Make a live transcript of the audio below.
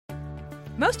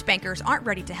Most bankers aren't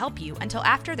ready to help you until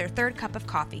after their third cup of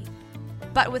coffee.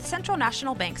 But with Central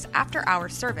National Bank's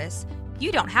after-hours service,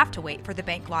 you don't have to wait for the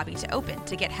bank lobby to open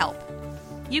to get help.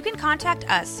 You can contact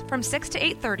us from 6 to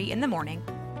 8:30 in the morning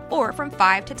or from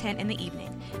 5 to 10 in the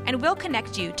evening, and we'll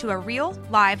connect you to a real,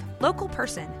 live, local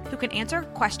person who can answer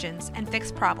questions and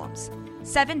fix problems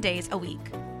 7 days a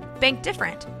week. Bank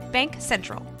different. Bank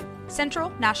Central. Central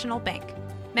National Bank.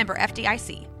 Member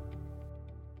FDIC.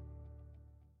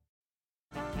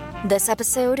 This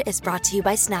episode is brought to you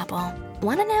by Snapple.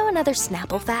 Want to know another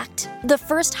Snapple fact? The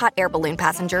first hot air balloon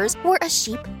passengers were a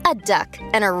sheep, a duck,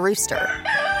 and a rooster.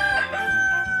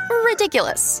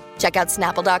 Ridiculous. Check out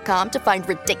Snapple.com to find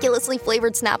ridiculously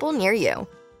flavored Snapple near you.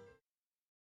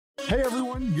 Hey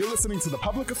everyone, you're listening to The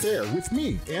Public Affair with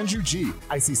me, Andrew G.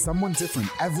 I see someone different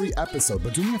every episode,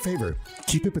 but do me a favor,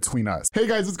 keep it between us. Hey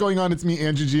guys, what's going on? It's me,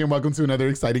 Andrew G, and welcome to another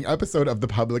exciting episode of The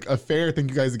Public Affair.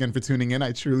 Thank you guys again for tuning in.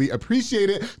 I truly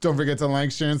appreciate it. Don't forget to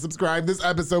like, share, and subscribe this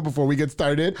episode before we get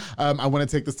started. I want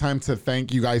to take this time to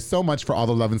thank you guys so much for all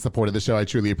the love and support of the show. I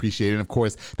truly appreciate it. And of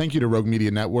course, thank you to Rogue Media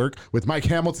Network with Mike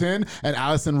Hamilton and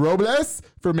Allison Robles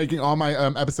for making all my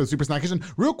episodes super snackish. And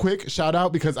real quick, shout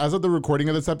out, because as of the recording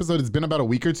of this episode, it's been about a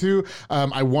week or two.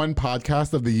 I won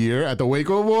Podcast of the Year at the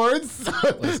Waco Awards.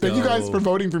 Thank you guys for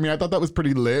voting for me. I thought that was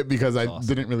pretty lit because I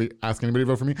didn't really ask anybody to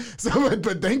vote for me. So,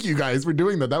 but thank you guys for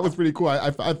doing that. That was pretty cool.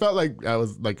 I felt like that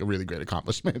was like a really great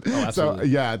accomplishment. Oh, so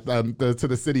yeah, to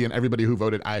the city and everybody who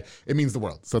voted, it means the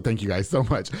world. So thank you guys so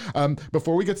much.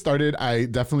 Before we get started, I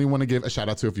definitely want to give a shout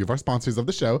out to a few of our sponsors of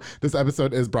the show. This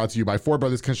episode is brought to you by Four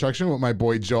Brothers Construction with my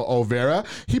boy Joe Olvera.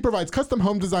 He provides custom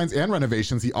home designs and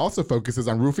renovations. He also focuses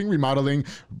on roofing, remodeling,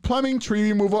 plumbing, tree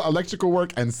removal, electrical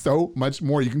work, and so much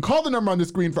more. You can call the number on the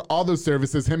screen for all those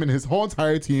services. Him and his whole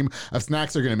entire team of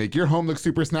snacks are going to make your home look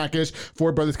super snackish.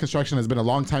 Four Brothers Construction has been a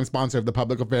longtime sponsor of The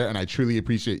Public Affair, and I truly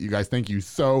appreciate you guys. Thank you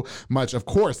so much. Of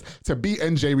course, to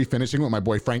B&J Refinishing with my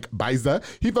boy Frank Biza.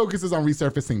 He focuses on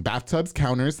resurfacing bathtubs,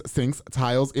 counters, sinks,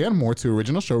 tiles, and more to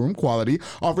original showroom quality.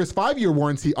 Offers 5-year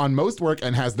warranty on most work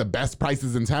and has the best prices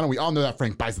in town. And we all know that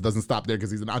Frank Biza doesn't stop there because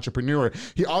he's an entrepreneur.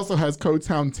 He also has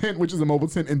Codetown Tint, which is a mobile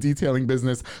tint and detailing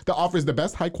business that offers the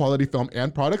best high quality film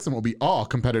and products and will be all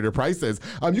competitor prices.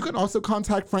 You can also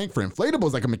contact Frank for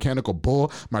inflatables like a mechanical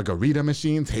bull, margarita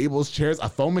machine, tables, chairs, a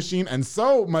foam machine, and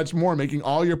so much more, making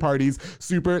all your parties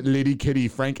super litty kitty.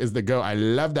 Frank is the go. I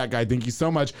love that guy. Thank you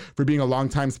so much for being a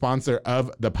longtime sponsor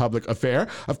of The Public Affair.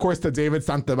 Of course, to David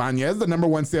Santabanez, the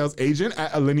 #1 sales agent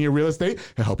at Alinea Real Estate.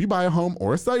 He'll help you buy a home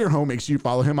or sell your home. Make sure you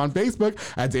follow him on Facebook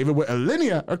at David with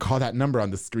Alinea or call that number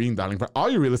on the screen, darling, for all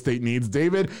your real estate needs.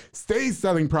 David stays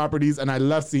selling properties, and I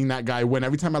love seeing that guy win.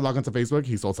 Every time I log onto Facebook,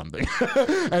 he sold something.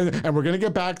 and we're going to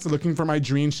get back to looking for my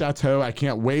dream chateau. I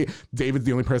can't wait. David's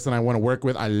the only person I want to work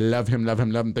with. I love him, love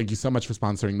him, love him. Thank you so much for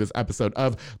sponsoring this episode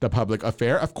of The Public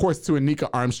Affair. Of course, to Anika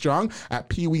Armstrong at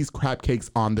Pee-wee's Crab Cakes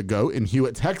on the Go in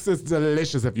Hewitt, Texas.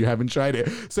 Delicious if you haven't tried it.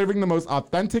 Serving the most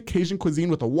authentic Cajun cuisine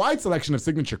with a wide selection of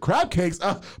signature crab cakes,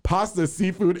 pasta,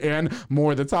 seafood, and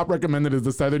more. The top recommended is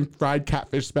the Southern Fried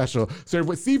Catfish Special. Served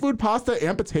with seafood, pasta,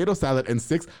 and potato salad and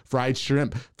 6 fried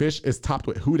shrimp. Fish is topped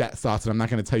with whodat sauce, and I'm not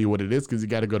going to tell you what it is because you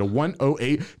got to go to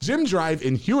 108 Jim Drive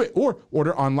in Hewitt or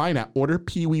order online at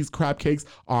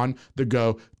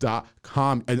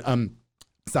orderpeeweescrabcakesonthego.com. And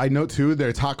side note too,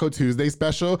 their Taco Tuesday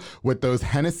special with those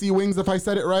Hennessy wings, if I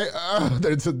said it right,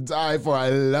 they're to die for. I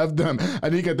love them.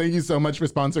 Anika, thank you so much for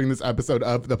sponsoring this episode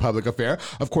of The Public Affair.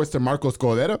 Of course, to Marcos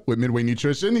Cordero with Midway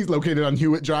Nutrition. He's located on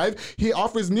Hewitt Drive. He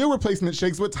offers meal replacement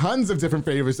shakes with tons of different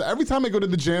flavors. So every time I go to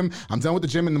the gym, I'm done with the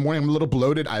gym in the morning, I'm a little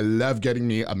bloated. I love getting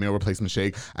me a meal replacement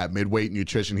shake at Midway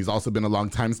Nutrition. He's also been a long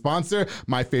time sponsor.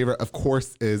 My favorite, of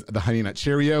course, is the Honey Nut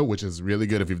Cheerio, which is really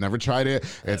good. If you've never tried it,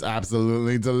 it's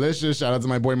absolutely delicious. Shout out to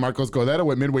my boy Marcos Cordero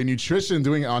with Midway Nutrition,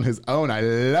 doing it on his own. I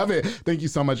love it. Thank you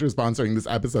so much for sponsoring this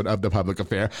episode of The Public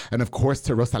Affair. And of course,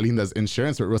 to Rosalinda's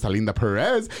Insurance with Rosalinda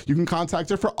Perez. You can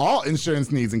contact her for all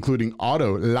insurance needs, including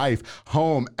auto, life,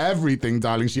 home, everything,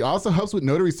 darling. She also helps with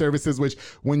notary services, which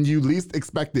when you least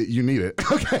expect it, you need it.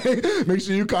 Okay? Make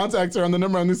sure you contact her on the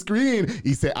number on the screen.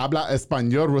 Y se habla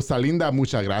español. Rosalinda,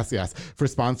 muchas gracias for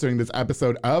sponsoring this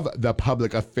episode of The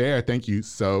Public Affair. Thank you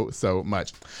so, so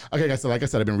much. Okay, guys, so like I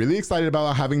said, I've been really excited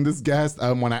about having this guest.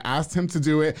 When I asked him to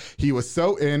do it, he was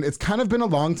so in. It's kind of been a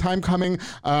long time coming.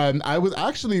 I was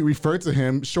actually referred to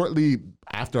him shortly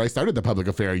after I started the public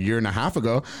affair a year and a half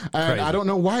ago. And Crazy. I don't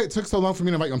know why it took so long for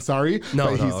me to invite you. I'm sorry,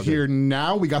 but he's here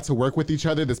now. We got to work with each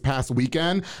other this past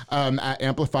weekend at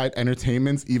Amplified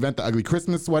Entertainment's event, the Ugly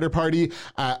Christmas Sweater Party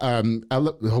at at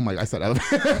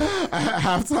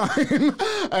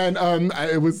halftime. And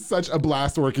it was such a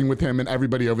blast working with him and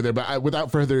everybody over there. But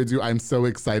without further ado, I'm so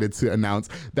excited to announce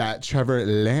that Trevor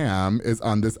Lamb is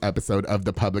on this episode of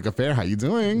The Public Affair. How you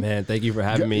doing? Man, thank you for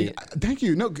having me. Thank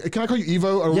you. No, can I call you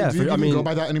Evo? Or do you even go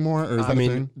by that anymore? Or is that a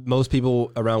thing? Most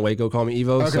people around Waco call me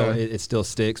Evo, so it still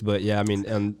sticks. But yeah, I mean,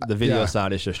 on the video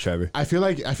side, it's just Trevor. I feel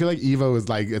like Evo is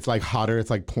like, it's like hotter. It's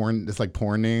like porn. It's like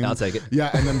porn name. I'll take it.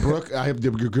 Yeah, and then Brooke,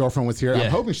 your girlfriend was here. Yeah.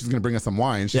 I'm hoping she's gonna bring us some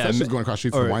wine. She said she's going across the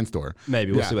street to the wine store.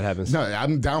 Maybe we'll see what happens. No,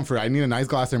 I'm down for it. I need a nice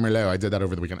glass of Merlot. I did that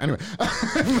over the weekend. Anyway,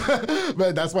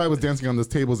 but that's why I was dancing on those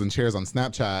tables and chairs on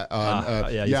Snapchat.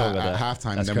 At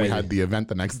halftime. And then we had the event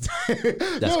the next day.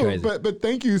 That's crazy. But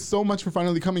thank you so much for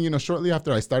finally coming. You know, shortly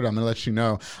after I started, I'm gonna let you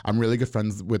know I'm really good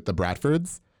friends with the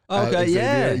Bradfords. Okay,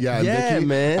 yeah,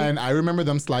 man. And I remember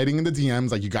them sliding in the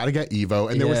DMs like, you got to get Evo.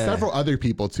 And there were several other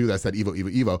people too that said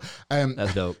Evo.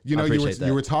 That's dope. You know,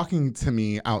 you were talking to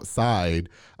me outside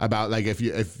about like if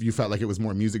you felt like it was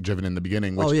more music driven in the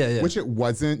beginning, which it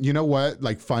wasn't. You know what?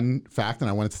 Like, fun fact, and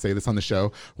I wanted to say this on the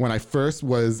show. When I first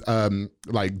was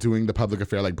like doing the public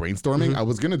affair, like brainstorming, I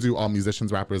was gonna do all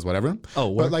musicians, rappers, whatever.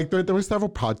 But like there were several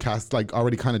podcasts like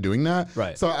already kind of doing that.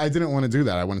 Right. So I didn't want to do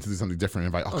that. I wanted to do something different,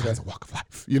 invite all kinds of walk of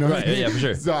life. You know. Right, yeah, for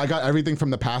sure. So I got everything from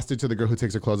the pastor to the girl who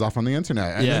takes her clothes off on the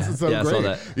internet. And this is so great. I saw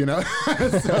that. You know?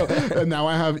 And now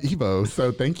I have Evo.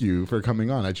 So thank you for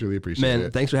coming on. I truly appreciate it. Man,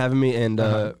 thanks for having me. And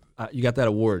you got that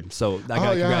award. So I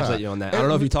got to congratulate you on that. I don't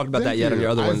know if you talked about that yet on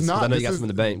your other ones. I know you got some in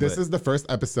the bank. This is the first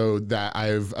episode that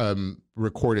I've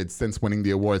recorded since winning the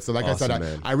award. So like I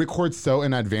said, I record so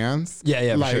in advance.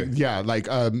 Yeah, like, for sure. Yeah, like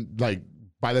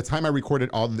by the time I recorded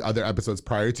all the other episodes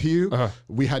prior to you,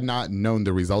 we had not known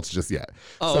the results just yet.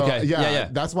 Okay. Yeah.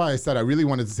 That's why I said I really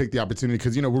wanted to take the opportunity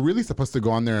because, you know, we're really supposed to go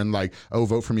on there and like,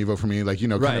 vote for me, like, you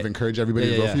know, kind of encourage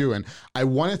everybody to vote for you. And I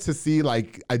wanted to see,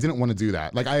 like, I didn't want to do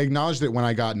that. Like, I acknowledged it when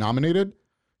I got nominated.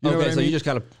 You know so you just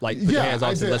kind of like put your hands on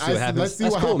and said, let's see what happens. Let's see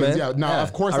what happens. Man. Yeah. Now,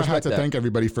 of course, I had to thank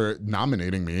everybody for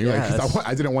nominating me. Because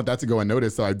I didn't want that to go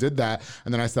unnoticed. So I did that.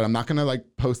 And then I said, I'm not going to like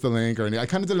post a link or anything. I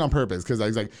kind of did it on purpose because I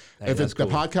was like, if the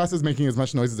podcast is making as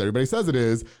much noise as everybody says it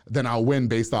is, then I'll win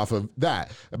based off of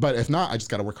that. But if not, I just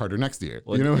got to work harder next year.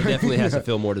 Well, you know, it definitely has to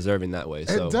feel more deserving that way.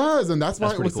 So. It does. And that's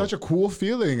why it was such a cool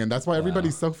feeling. And that's why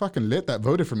everybody's so fucking lit that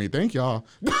voted for me. Thank y'all.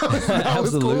 That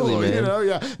was cool, man. You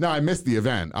know, Now I missed the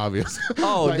event, obviously.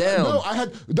 Oh, damn. No, I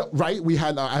had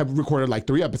I had recorded like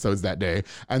 3 episodes that day,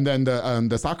 and then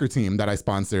the soccer team that I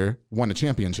sponsor won a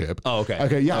championship. Oh, okay.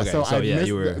 Okay, yeah. So I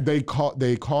missed.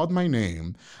 They called my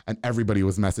name, and everybody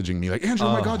was messaging me like, Andrew,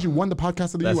 oh my God, you won the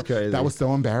podcast of the year. That's crazy. That was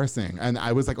so embarrassing, and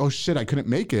I was like, oh shit, I couldn't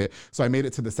make it, so I made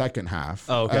it to the second half.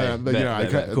 Oh, okay.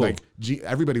 Cool. Like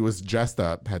everybody was dressed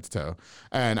up head to toe,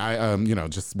 and I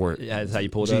just wore that's how you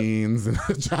pulled jeans and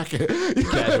a jacket.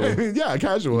 Casual. Yeah,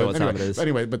 casual. You know what time it is.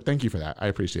 Anyway, but thank you for that. I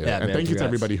appreciate it. And thank you to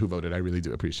everybody who voted. I really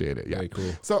do appreciate it. Yeah. Very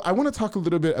cool. So I want to talk a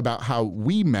little bit about how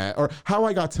we met or how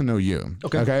I got to know you.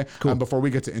 Okay. Cool. Before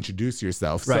we get to introduce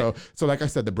yourself. Right. So like I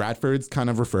said, the Bradfords kind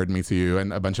of referred me to you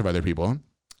and a bunch of other people.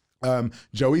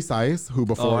 Joey Sice, who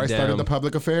before I started the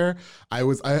public affair, I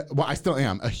still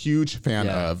am a huge fan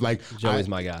of. Like Joey's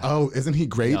my guy. Oh, isn't he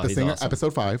great? The singer, awesome.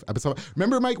 Episode 5.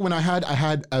 Remember, Mike, when I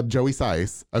had Joey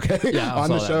Sice, on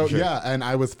the show, sure. and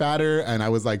I was fatter and I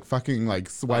was like fucking like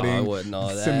sweating. I wouldn't know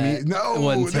that. No, it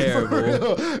wasn't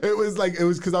terrible. It was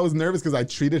because I was nervous because I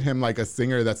treated him like a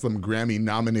singer that's some Grammy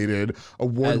nominated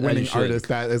award-winning artist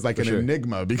that is like an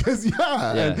enigma. Because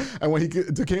and when he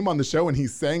came on the show and he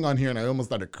sang on here and I almost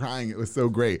started crying. It was so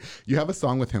great. You have a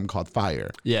song with him called Fire.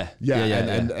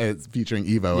 And it's featuring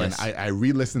Evo. Yes. And I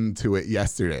re-listened to it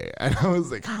yesterday. And I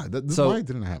was like, why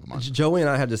didn't I have him on? Joey and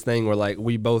I had this thing where like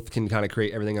we both can kind of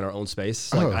create everything in our own space.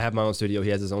 So, like I have my own studio. He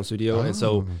has his own studio. And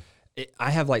so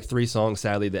I have like 3 songs,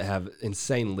 sadly, that have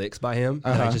insane licks by him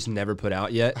that I just never put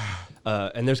out yet.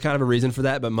 And there's kind of a reason for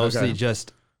that, but mostly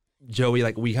just Joey,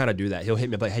 like we kind of do that. He'll hit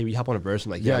me up like, "Hey, will you hop on a verse?"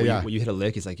 I'm like, "Yeah." Will you hit a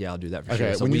lick? He's like, "Yeah, I'll do that for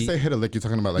sure." So when you say hit a lick, you're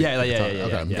talking about like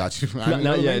yeah. Got you. No,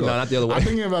 not the other way. I'm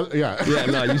thinking about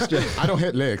No, you straight. I don't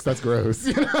hit licks. That's gross.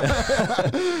 No,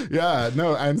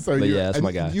 and so that's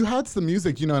my guy. You had some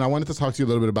music, and I wanted to talk to you a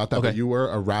little bit about that. But you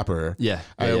were a rapper,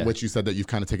 which you said that you've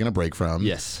kind of taken a break from.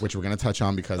 Yes, which we're gonna touch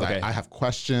on because I have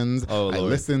questions. Oh, I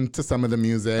listened to some of the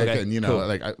music, and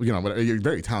cool. you're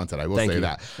very talented. I will say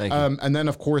that. Thank you. And then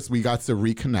of course we got to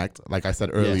reconnect Connect, like I said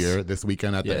earlier, this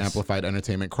weekend at the Amplified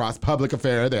Entertainment Cross Public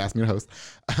Affair. They asked me to host,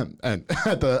 and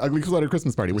at the Ugly Sweater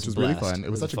Christmas party, which was really fun.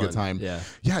 It was such a good time.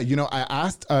 Yeah, you know, I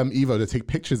asked Evo to take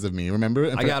pictures of me. Remember?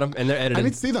 And I got them, and they're edited. I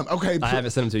need to see them. Okay, I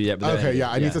haven't sent them to you yet. But okay,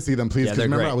 yeah, I need to see them, please. Because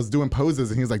remember, I was doing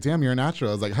poses, and he was like, "Damn, you're a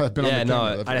natural." I was like, "I've been on the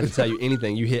camera." I didn't have to tell you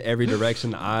anything. You hit every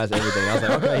direction, the eyes, everything. I was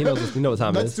like, okay, he knows what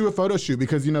time it is. Let's do a photo shoot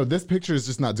because you know this picture is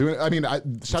just not doing it. I mean,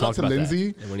 shout out to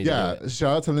Lindsay. Yeah,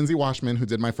 shout out to Lindsay Washman who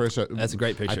did my first show. That's a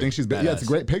great picture. I think she's been. Yeah, it's a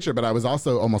great picture, but I was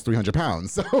also almost 300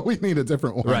 pounds, so we need a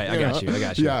different one. Right, I got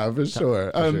you. Yeah, for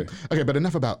sure. Okay, but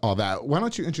enough about all that. Why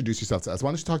don't you introduce yourself to us? Why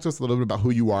don't you talk to us a little bit about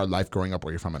who you are, life growing up,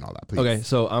 where you're from, and all that, please? Okay,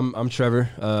 so I'm Trevor.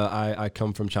 I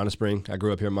come from China Spring. I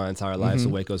grew up here my entire life, so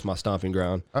Waco's my stomping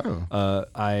ground.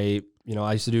 I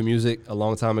used to do music a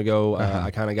long time ago.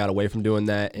 I kind of got away from doing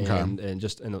that, and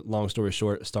just in a long story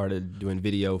short, started doing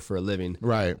video for a living.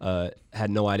 Right. Had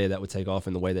no idea that would take off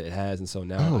in the way that it has, and so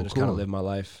now I just kind of live my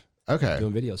life. Okay.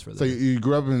 Doing videos for them. So you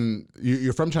grew up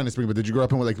you're from China Spring, but did you grow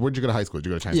up in where'd you go to high school? Did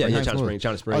you go to China Spring? Yeah, China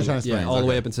Spring. Oh, China Spring. Yeah, all the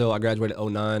way up until I graduated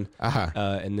 2009.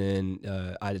 And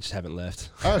then I just haven't left.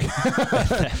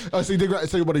 Okay. Oh, so you did,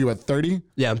 so what are you at, 30?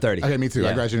 Yeah, I'm 30. Okay, me too.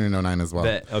 I graduated in 2009 as well.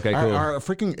 Okay, cool. Our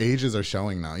freaking ages are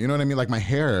showing now. You know what I mean? Like my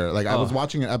hair, like I was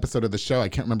watching an episode of the show. I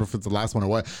can't remember if it's the last one or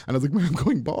what. And I was like, man, I'm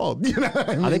going bald. You know what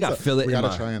I mean? I think I feel it we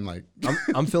gotta try and like.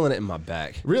 I'm feeling it in my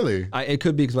back. Really? It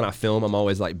could be because when I film, I'm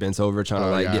always like bent over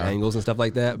trying to get angles and stuff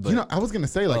like that. But you know, I was gonna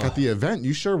say like at the event,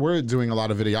 you sure were doing a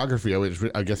lot of videography,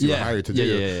 which I guess you were hired to do.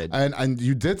 Yeah. And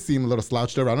you did seem a little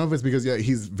slouched over. I don't know if it's because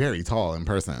he's very tall in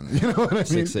person. You know what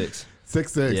I mean? 6'6".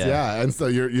 6'6", yeah. And so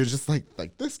you're just like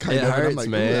this kind of. It hurts, like,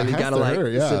 man. You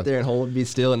gotta sit there and be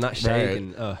still and not shake. Right.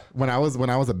 And when I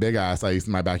was a big ass,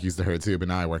 my back used to hurt too. But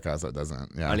now I work out, so it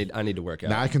doesn't. Yeah, I need to work out.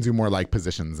 Now I can do more like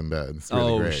positions in bed. It's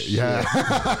really great. Shit. Yeah,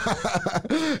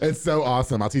 it's so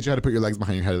awesome. I'll teach you how to put your legs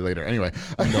behind your head later. Anyway,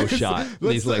 no shot.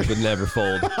 These legs would never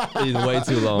fold. These are way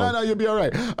too long. No, you'll be all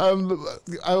right.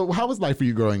 How was life for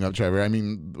you growing up, Trevor? I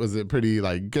mean, was it pretty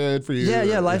like good for you?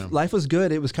 Yeah. Life was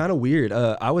good. It was kind of weird.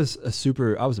 I was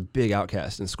a big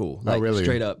outcast in school. Like, really?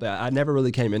 Straight up. I never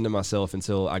really came into myself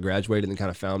until I graduated and kind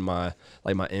of found my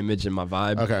image and my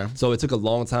vibe. Okay. So it took a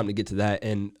long time to get to that.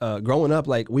 And growing up,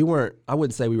 like I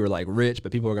wouldn't say we were like rich,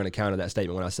 but people are going to counter that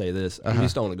statement when I say this. We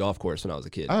used to own a golf course when I was a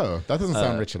kid. Oh, that doesn't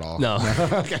sound rich at all. No.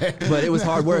 Okay. But it was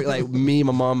hard work. Like me,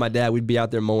 my mom, my dad, we'd be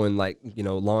out there mowing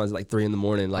lawns like 3 a.m,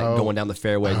 like going down the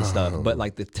fairways and stuff. But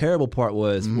like the terrible part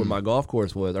was where my golf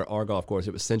course was, or our golf course,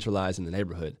 it was centralized in the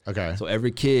neighborhood. Okay. So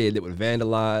every kid that would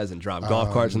vandalize and drive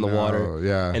golf carts in the water.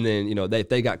 Yeah. And then, if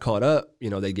they got caught up,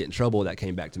 they'd get in trouble. That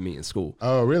came back to me in school.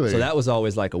 Oh, really? So that was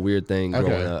always like a weird thing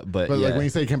growing up. But like when you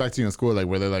say it came back to you in school, like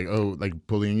were they like, like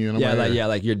bullying you in a way?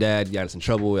 Like your dad got us in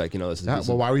trouble. Like, this is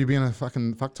well, why were you being a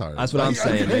fucking fucktard? That's what I'm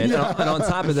saying, man. And on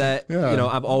top of that,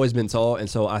 I've always been tall. And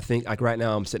so I think like right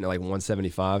now I'm sitting at like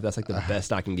 175. That's like the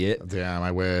best I can get. Damn,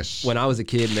 I wish. When I was a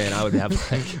kid, man, I would have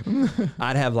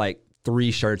I'd have like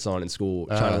 3 shirts on in school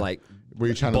trying to like were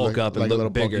you trying bulk to up and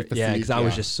look bigger? Yeah, because I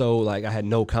was just so like I had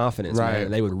no confidence, man,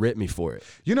 and they would rip me for it.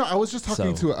 I was just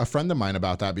talking to a friend of mine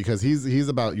about that because he's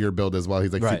about your build as well.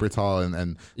 He's like super tall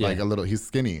and like a little. He's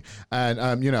skinny, and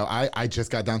I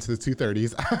just got down to the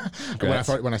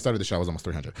 230s. when I started the show, I was almost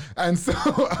 300, and so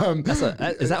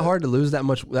is that hard to lose that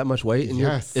much weight?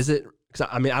 Yes. Is it? Because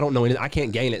I mean, I don't know anything. I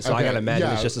can't gain it, so I gotta imagine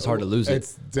it's just as hard to lose it.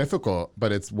 It's difficult,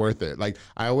 but it's worth it. Like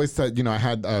I always said, I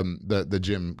had the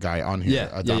gym guy on here,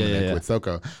 Dominic with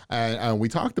Soko, and we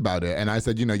talked about it. And I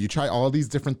said, you try all these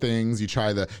different things. You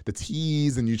try the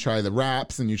teas, and you try the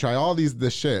wraps, and you try all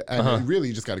this shit, and really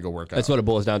you just got to go work out. That's what it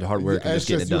boils down to: hard work. And it's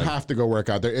just you have to go work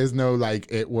out. There is no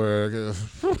like it work.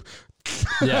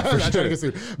 Yeah, for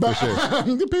sure. But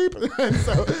the people, and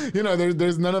so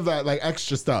there's none of that like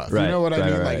extra stuff. Right, you know what I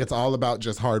mean? Right. Like it's all about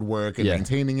just hard work and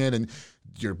maintaining it and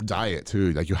your diet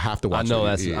too. Like you have to watch. I know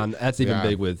that's even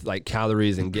big with like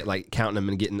calories and counting them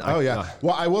and getting.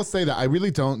 Well, I will say that I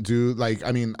really don't do I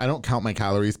don't count my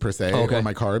calories per se or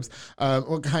my carbs.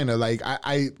 Well, kind of like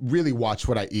I really watch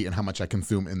what I eat and how much I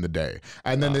consume in the day.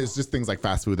 And then there's just things like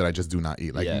fast food that I just do not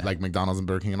eat, like McDonald's and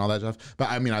Burger King and all that stuff. But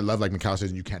I mean, I love like McAllister's,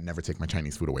 and you can't never take my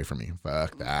Chinese food away from me.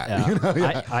 Fuck that.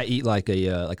 Yeah. I eat like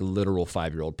a literal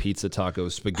 5-year-old: pizza,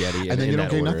 tacos, spaghetti, and then you don't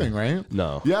gain nothing, right?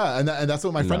 No. Yeah, and that's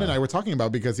what my friend and I were talking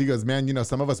about, because he goes, man,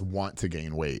 some of us want to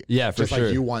gain weight. Yeah, for just sure.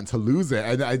 Like you want to lose it.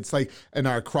 And it's like in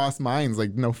our cross minds,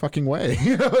 like no fucking way.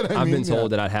 You know what I mean? I've been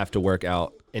told that I'd have to work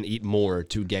out and eat more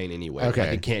to gain any weight. Okay.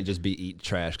 Like it can't just be eat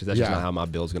trash, because that's just not how my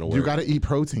build's gonna work. You got to eat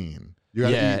protein. You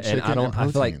gotta eat chicken and and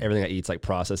I feel like protein. everything I eat's like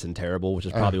processed and terrible, which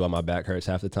is probably why my back hurts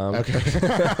half the time. Okay.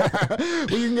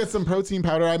 Well, you can get some protein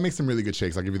powder. I make some really good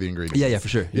shakes. I'll give you the ingredients. Yeah, for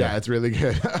sure. Yeah, it's really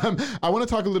good. I want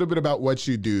to talk a little bit about what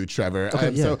you do, Trevor.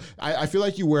 Okay, So I feel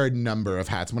like you wear a number of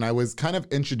hats. When I was kind of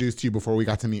introduced to you before we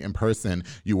got to meet in person,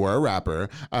 you were a rapper.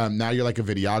 Now you're like a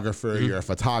videographer. You're a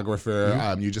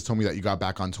photographer. You just told me that you got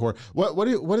back on tour. What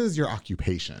is your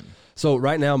occupation? So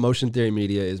right now, motion theory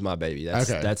media is my baby.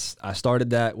 Okay. That's I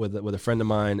started that with a friend of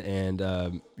mine, and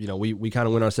we kind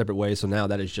of went our separate ways. So now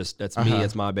that's me.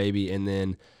 It's my baby. And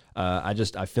then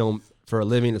I film for a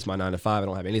living. It's my 9 to 5. I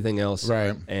don't have anything else.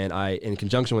 Right. And in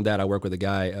conjunction with that, I work with a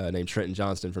guy named Trenton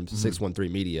Johnston from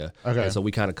 613 Media. Okay. And so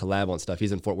we kind of collab on stuff.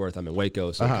 He's in Fort Worth. I'm in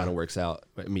Waco. So it kind of works out,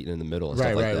 meeting in the middle and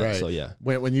stuff like that. So yeah.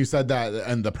 When you said that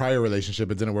and the prior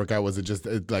relationship, it didn't work out. Was it just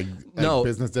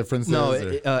business differences? No,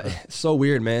 it's so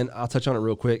weird, man. I'll touch on it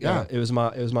real quick. Yeah. It was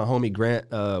my homie Grant.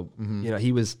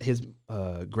 His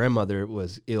grandmother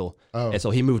was ill, and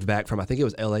so he moved back from, I think it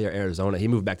was LA or Arizona. He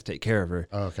moved back to take care of her.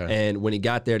 Oh, okay. And when he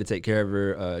got there to take care of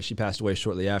her, she passed away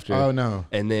shortly after. Oh no.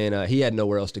 And then he had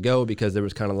nowhere else to go because there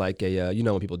was kind of like a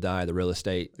when people die, the real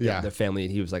estate, their family,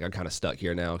 and he was like, I'm kind of stuck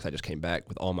here now because I just came back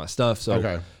with all my stuff.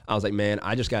 So I was like, man,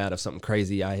 I just got out of something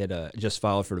crazy. I had just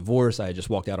filed for divorce. I had just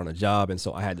walked out on a job, and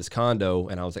so I had this condo,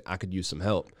 and I was like, I could use some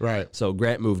help. Right. So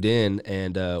Grant moved in,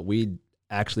 and we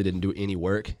actually didn't do any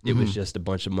work. It was just a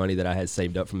bunch of money that I had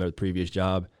saved up from the previous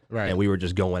job. Right. And we were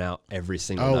just going out every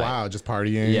single night. Oh, wow. Just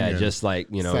partying. Yeah, just like,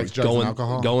 sex, drugs, and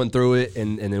alcohol. going through it.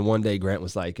 And then one day Grant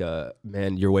was like,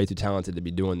 man, you're way too talented to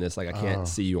be doing this. Like, I can't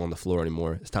see you on the floor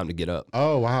anymore. It's time to get up.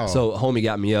 Oh, wow. So homie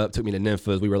got me up, took me to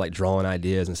Nympha's. We were like drawing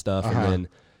ideas and stuff. And then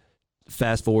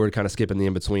fast forward, kind of skipping the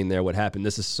in-between there, what happened.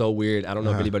 This is so weird. I don't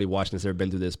know if anybody watching this has ever been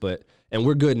through this, and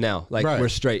we're good now. Like, we're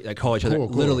straight. Like, call each other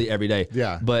literally every day.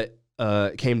 Yeah. But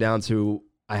it came down to,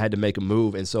 I had to make a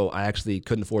move, and so I actually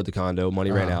couldn't afford the condo.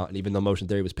 Money ran out, and even though motion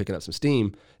theory was picking up some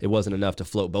steam, it wasn't enough to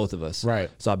float both of us.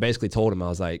 Right. So I basically told him, I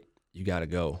was like, you got to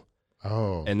go.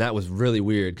 Oh. And that was really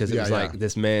weird because it was like,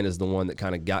 this man is the one that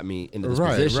kind of got me into this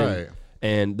position. Right.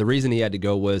 And the reason he had to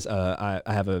go was I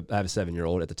have a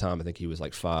 7-year-old at the time. I think he was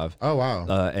like 5. Oh, wow.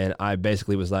 And I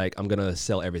basically was like, I'm going to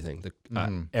sell everything.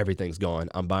 Everything's gone.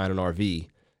 I'm buying an RV.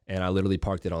 And I literally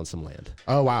parked it on some land.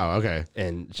 Oh, wow. Okay.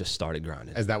 And just started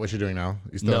grinding. Is that what you're doing now?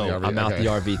 You still no, I'm out the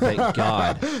RV, thank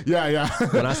God. Yeah.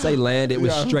 When I say land, it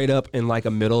was straight up in like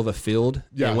a middle of a field.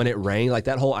 Yeah. And when it rained, like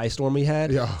that whole ice storm we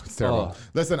had. Yeah, it's terrible.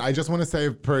 Listen, I just want to say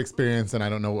per experience, and I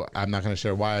don't know, I'm not going to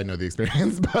share why I know the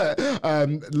experience, but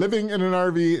living in an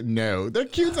RV, no. They're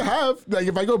cute to have. Like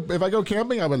if I go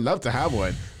camping, I would love to have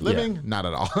one. Living, not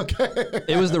at all. Okay.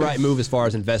 It was the right move as far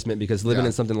as investment because living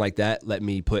in something like that let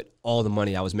me put all the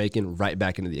money I was making right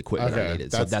back into the equipment I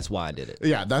needed. So that's why I did it.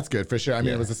 Yeah, that's good for sure. I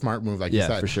mean, it was a smart move, like you said.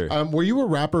 Yeah, for sure. Were you a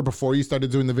rapper before you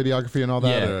started doing the videography and all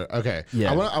that? Yeah. Okay.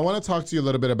 Yeah. I want to talk to you a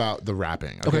little bit about the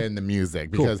rapping, okay, and the music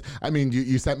because I mean,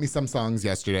 you sent me some songs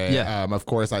yesterday. Yeah. Of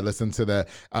course, I listened to the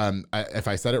if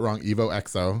I said it wrong, Evo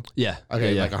XO. Yeah.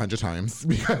 Okay, like 100 times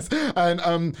because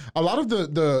a lot of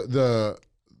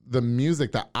the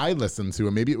music that I listened to,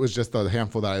 and maybe it was just the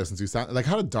handful that I listened to, sound like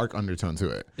had a dark undertone to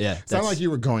it. Yeah, sounded like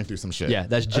you were going through some shit. Yeah,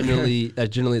 that's generally.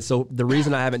 So the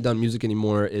reason I haven't done music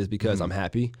anymore is because I'm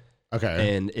happy.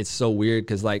 Okay. And it's so weird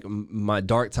because like my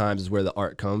dark times is where the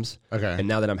art comes. Okay. And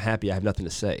now that I'm happy, I have nothing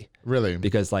to say. Really?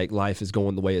 Because like life is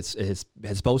going the way it's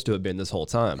supposed to have been this whole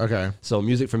time. Okay. So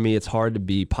music for me, it's hard to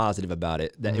be positive about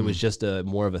it. That it was just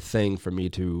more of a thing for me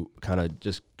to kind of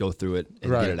just go through it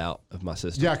and get it out of my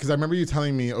system. Yeah, because I remember you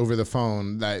telling me over the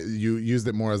phone that you used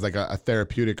it more as like a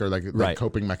therapeutic or like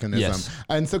coping mechanism. Yes.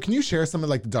 And so can you share some of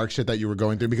like the dark shit that you were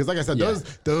going through? Because like I said,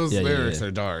 those lyrics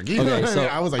are dark. Okay, so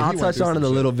I was like, I'll touch on it a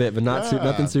little bit, but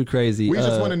nothing too crazy. We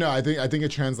just want to know. I think it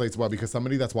translates well because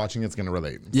somebody that's watching it's going to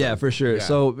relate. So, yeah, for sure. Yeah.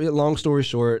 So long story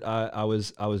short, I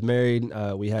was married.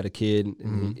 We had a kid.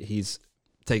 And he's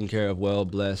taken care of, well,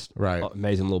 blessed. Right.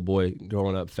 Amazing little boy,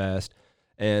 growing up fast.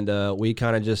 And we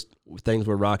kind of just, things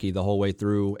were rocky the whole way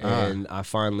through. And I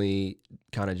finally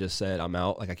kind of just said, I'm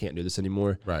out. Like, I can't do this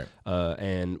anymore. Right.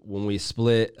 And when we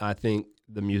split, I think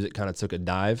the music kind of took a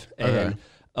dive. And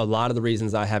a lot of the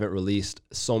reasons I haven't released,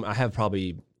 I have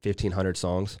probably 1,500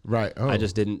 songs. Right. Oh. I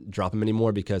just didn't drop them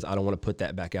anymore because I don't want to put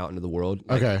that back out into the world.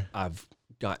 Like, I've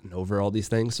gotten over all these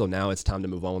things, so now it's time to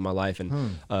move on with my life.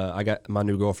 And I got my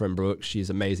new girlfriend Brooke.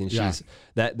 She's amazing. She's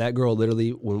that girl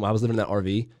literally, when I was living in that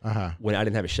RV, when I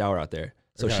didn't have a shower out there,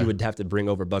 So she would have to bring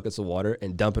over buckets of water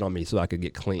and dump it on me so I could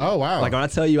get clean. Oh, wow. Like when I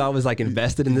tell you I was like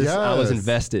invested in this, I was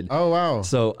invested. Oh, wow.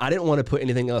 So I didn't want to put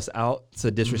anything else out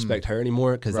to disrespect her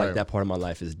anymore because like that part of my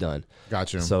life is done.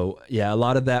 Gotcha. So yeah, a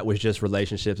lot of that was just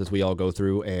relationships as we all go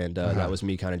through, and that was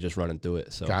me kind of just running through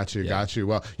it. So got you.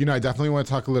 Well, I definitely want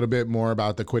to talk a little bit more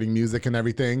about the quitting music and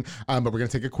everything, but we're going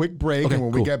to take a quick break, and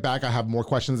when we get back, I have more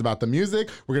questions about the music.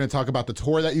 We're going to talk about the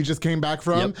tour that you just came back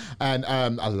from, and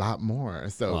a lot more.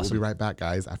 So we'll be right back,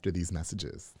 guys, after these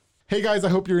messages. Hey guys, I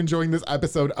hope you're enjoying this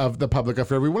episode of The Public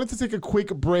Affair. We wanted to take a quick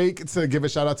break to give a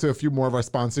shout out to a few more of our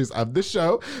sponsors of the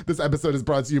show. This episode is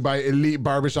brought to you by Elite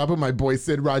Barbershop with my boy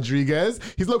Sid Rodriguez.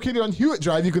 He's located on Hewitt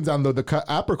Drive. You can download the Cut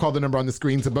app or call the number on the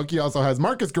screen to book. He also has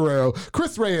Marcus Guerrero,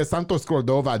 Chris Reyes, Santos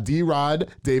Cordova, D-Rod,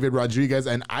 David Rodriguez,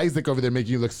 and Isaac over there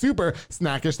making you look super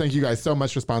snackish. Thank you guys so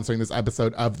much for sponsoring this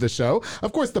episode of the show.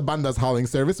 Of course, the Banda's hauling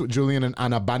service with Julian and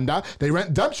Ana Banda. They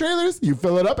rent dump trailers, you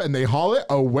fill it up, and they haul it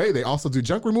away. They also do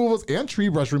junk removals and tree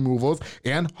brush removals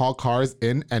and haul cars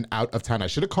in and out of town. I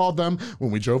should have called them when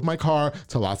we drove my car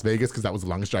to Las Vegas because that was the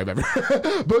longest drive ever.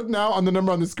 Book now on the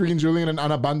number on the screen, Julian and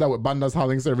Ana Banda with Banda's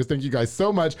hauling service. Thank you guys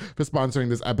so much for sponsoring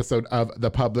this episode of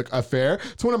The Public Affair.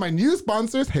 To one of my new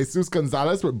sponsors, Jesus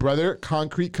Gonzalez with Brother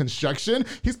Concrete Construction.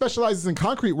 He specializes in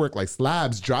concrete work like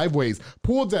slabs, driveways,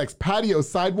 pool decks, patios,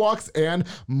 sidewalks, and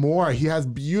more. He has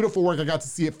beautiful work. I got to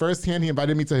see it firsthand. He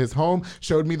invited me to his home,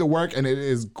 showed me the work, and it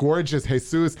is gorgeous.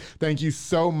 Jesus, thank you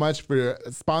so much for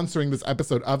sponsoring this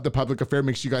episode of The Public Affair.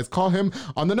 Make sure you guys call him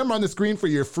on the number on the screen for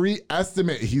your free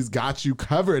estimate. He's got you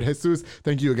covered. Jesus,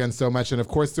 thank you again so much. And of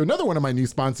course, to another one of my new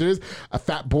sponsors,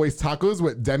 Fat Boys Tacos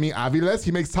with Demi Aviles.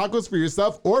 He makes tacos for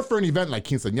yourself or for an event like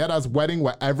quinceañeras, wedding,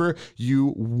 whatever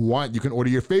you want. You can order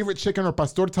your favorite chicken or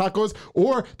pastor tacos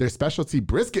or their specialty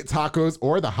brisket tacos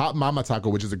or the hot mama taco,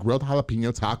 which is a grilled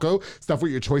jalapeno taco stuffed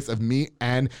with your choice of meat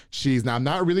and cheese. Now, I'm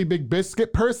not a really big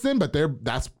biscuit person, but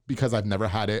that's because I've never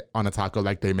had it on a taco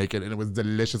like they make it, and it was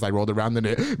delicious. I rolled around in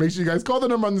it. Make sure you guys call the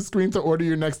number on the screen to order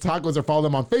your next tacos or follow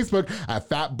them on Facebook at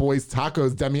Fat Boys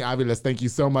Tacos. Demi Aviles, thank you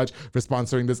so much for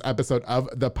sponsoring this episode of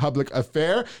The Public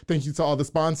Affair. Thank you to all the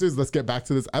sponsors. Let's get back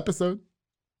to this episode.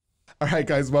 All right,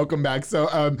 guys, welcome back. So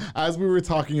as we were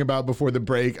talking about before the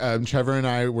break, Trevor and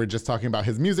I were just talking about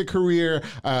his music career,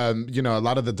 a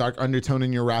lot of the dark undertone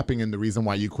in your rapping and the reason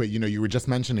why you quit. You were just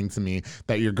mentioning to me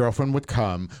that your girlfriend would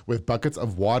come with buckets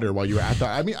of water while you were at the,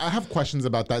 I mean, I have questions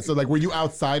about that. So like, were you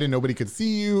outside and nobody could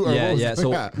see you? Or yeah.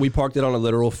 So we parked it on a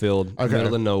literal field,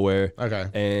 middle of nowhere. Okay.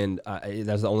 And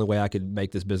that's the only way I could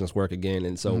make this business work again.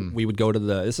 And so we would go to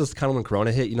this is kind of when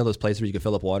Corona hit, those places where you could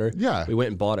fill up water? Yeah. We went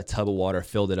and bought a tub of water,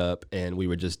 filled it up, and we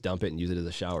would just dump it and use it as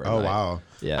a shower. Oh, wow.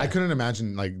 Yeah. I couldn't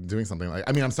imagine like doing something like,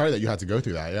 I mean, I'm sorry that you had to go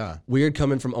through that. Yeah. Weird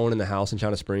coming from owning the house in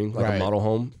China Spring, like a model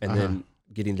home, and then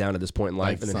getting down to this point in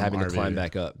life Like and then having RV. to climb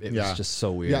back up. It was just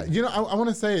so weird. Yeah, I want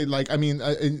to say, like, I mean,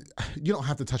 you don't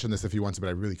have to touch on this if you want to, but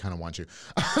I really kind of want you.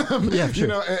 Yeah,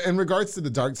 sure. In regards to the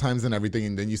dark times and everything,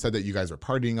 and then you said that you guys were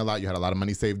partying a lot, you had a lot of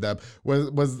money saved up.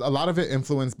 Was a lot of it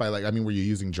influenced by, like, I mean, were you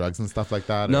using drugs and stuff like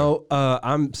that? No,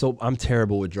 I'm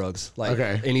terrible with drugs. Like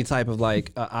any type of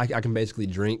like, I can basically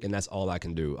drink and that's all I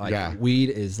can do. Like weed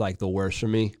is like the worst for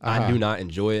me. I do not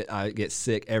enjoy it. I get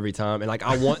sick every time, and like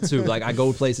I want to, like I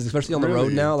go places, especially on the road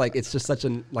now. Like it's just such a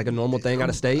normal thing out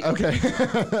of state. Okay.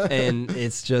 And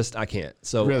it's just I can't.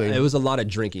 So it was a lot of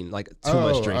drinking, like too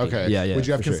much drinking. Okay. Yeah. Would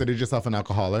you have considered yourself an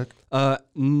alcoholic?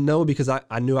 No, because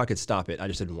I knew I could stop it. I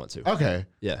just didn't want to. Okay.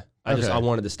 Yeah. I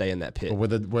wanted to stay in that pit. Were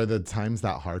the times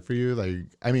that hard for you? Like,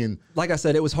 I mean, like I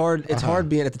said, it was hard. It's hard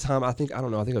being at the time. I think I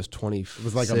was 26. It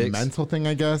was like a mental thing,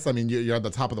 I guess. I mean, you're at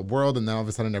the top of the world, and then all of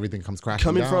a sudden everything comes crashing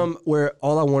Coming down. from where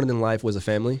all I wanted in life was a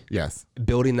family. Yes.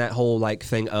 Building that whole like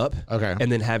thing up. Okay.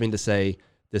 And then having to say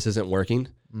this isn't working.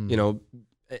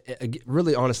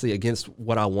 Really honestly against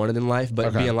what I wanted in life,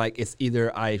 but being like, it's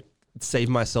either I save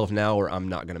myself now or I'm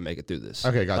not going to make it through this.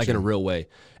 Okay, gotcha. Like in a real way.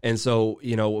 And so,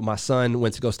 my son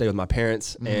went to go stay with my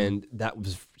parents, and that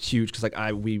was huge because like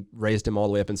we raised him all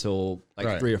the way up until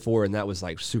like 3 or 4, and that was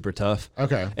like super tough.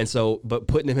 Okay. And so, but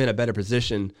putting him in a better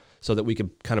position so that we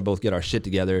could kind of both get our shit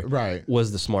together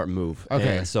was the smart move.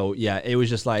 Okay. And so, yeah, it was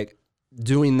just like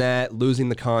doing that, losing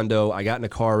the condo. I got in a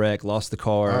car wreck, lost the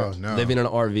car, living in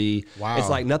an RV. Wow. It's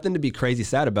like nothing to be crazy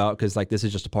sad about because like this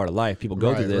is just a part of life. People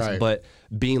go through this, but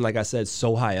being, like I said,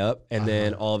 so high up and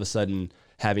then all of a sudden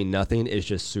having nothing is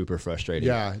just super frustrating.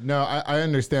 Yeah, no, I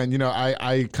understand. You know,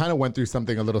 I kind of went through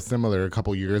something a little similar a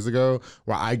couple years ago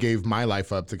where I gave my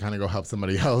life up to kind of go help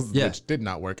somebody else, which did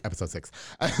not work. Episode 6.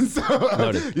 And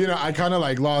so, you know, I kind of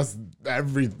like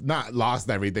not lost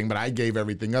everything, but I gave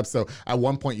everything up. So at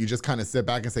one point you just kind of sit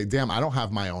back and say, damn, I don't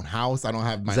have my own house. I don't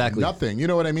have my own nothing. You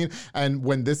know what I mean? And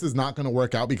when this is not going to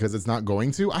work out because it's not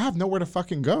going to, I have nowhere to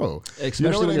fucking go.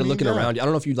 Especially when you're looking around you. I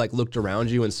don't know if you like looked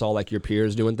around you and saw like your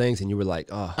peers doing things and you were like,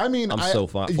 oh, I mean, I'm so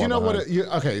far you know behind.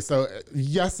 what? Okay, so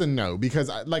yes and no, because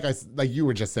like you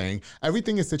were just saying,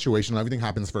 everything is situational. Everything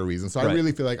happens for a reason. So I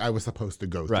really feel like I was supposed to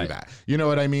go through that. You know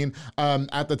what I mean?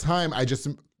 At the time, I just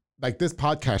like this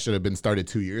podcast should have been started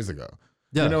 2 years ago.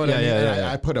 You know what I mean?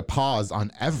 I put a pause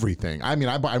on everything. I mean,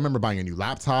 I remember buying a new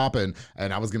laptop and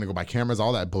I was going to go buy cameras,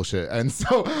 all that bullshit. And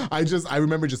so I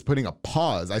remember just putting a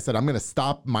pause. I said, I'm going to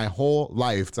stop my whole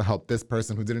life to help this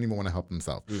person who didn't even want to help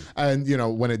himself. And, you know,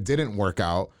 when it didn't work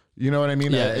out, you know what I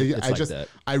mean? Yeah,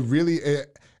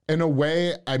 In a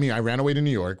way, I mean, I ran away to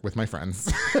New York with my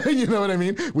friends. You know what I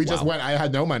mean? We just went, I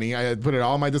had no money. I had put it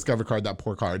all on my Discover card, that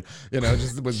poor card, you know,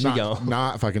 just was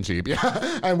not fucking cheap.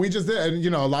 Yeah. And we just did, and you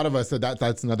know, a lot of us, so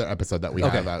that's another episode that we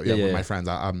have out with my friends.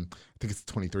 I think it's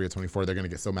 23 or 24. They're going to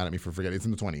get so mad at me for forgetting. It's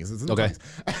in the 20s. It's in the 20s.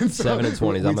 And so 7 and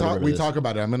 20s. We talk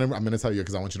about it. I'm gonna tell you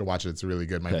because I want you to watch it. It's really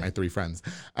good. My 3 friends.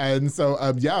 And so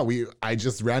I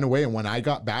just ran away. And when I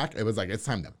got back, it was like it's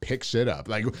time to pick shit up.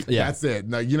 Like that's it.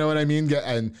 No, you know what I mean?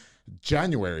 And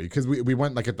January, because we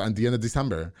went like at the end of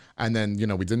December, and then you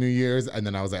know we did New Year's, and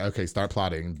then I was like, okay, start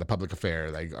plotting the public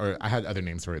affair, like, or I had other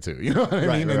names for it too, you know what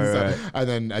I mean?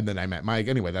 And then I met Mike.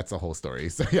 Anyway, that's the whole story.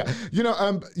 So yeah, you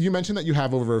know, you mentioned that you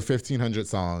have over 1,500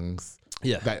 songs.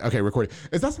 Yeah. Recorded.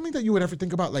 Is that something that you would ever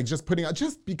think about, like just putting out,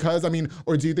 just because? I mean,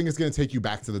 or do you think it's going to take you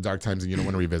back to the dark times and you don't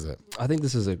want to revisit? I think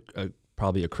this is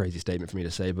probably a crazy statement for me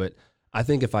to say, but I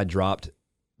think if I dropped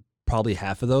probably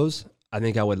half of those, I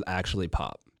think I would actually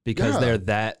pop. Because they're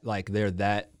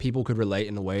that people could relate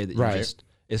in a way that you just,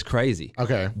 it's crazy.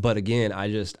 Okay. But again,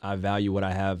 I value what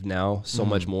I have now so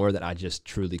much more that I just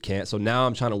truly can't. So now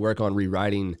I'm trying to work on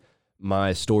rewriting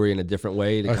my story in a different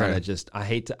way to kind of just, I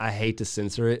hate to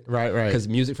censor it. Right. Because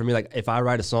music for me, like if I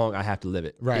write a song, I have to live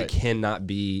it. Right. It cannot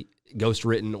be ghost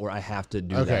written or I have to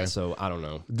do that. So I don't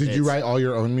know. Did you write all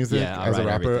your own music as a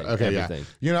rapper? Everything.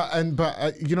 You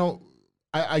know,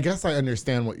 I guess I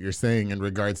understand what you're saying in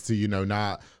regards to, you know,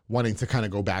 not wanting to kind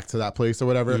of go back to that place or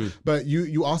whatever. But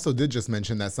you also did just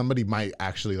mention that somebody might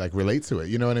actually like relate to it.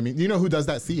 You know what I mean? You know who does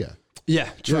that? Sia. Yeah,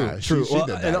 true. She did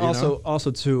that, and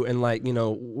also too, and like, you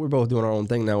know, we're both doing our own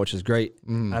thing now, which is great.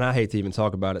 And I hate to even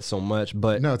talk about it so much,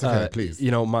 but no, it's okay, please.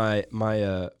 You know, my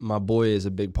boy is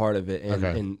a big part of it,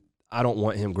 and I don't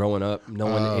want him growing up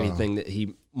knowing anything that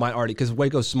he might already, because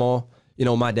Waco's small. You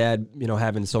know, my dad, you know,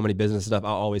 having so many business stuff,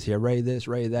 I'll always hear, Ray this,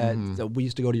 Ray that. So we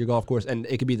used to go to your golf course, and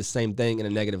it could be the same thing in a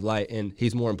negative light, and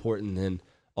he's more important than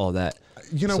all that.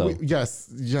 You know, yes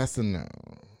and no.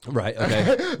 Right,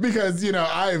 okay. Because, you know,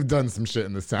 I've done some shit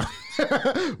in this town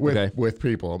with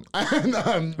people. And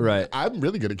I'm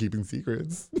really good at keeping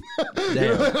secrets. Damn. You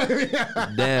know what I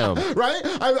mean? Damn. Right?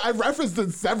 I've referenced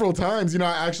it several times. You know,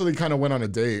 I actually kind of went on a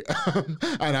date.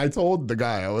 And I told the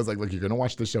guy, I was like, look, you're going to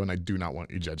watch the show and I do not want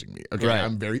you judging me. Okay?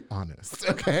 I'm very honest.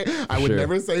 Okay? I would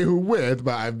never say who with,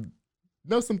 but I've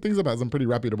know some things about some pretty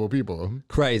reputable people.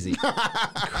 Crazy.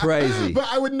 But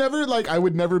I would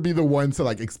never be the one to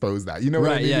like expose that. You know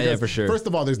what I mean? Yeah, for sure. First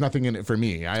of all, there's nothing in it for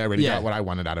me. I already got what I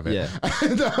wanted out of it. Yeah.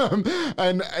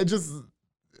 And I just,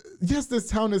 yes, this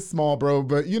town is small, bro,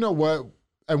 but you know what?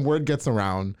 And word gets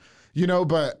around, you know,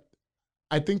 but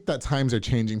I think that times are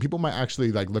changing. People might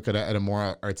actually like look at it at a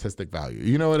more artistic value.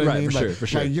 You know what I mean? For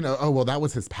sure. Like, you know, oh, well, that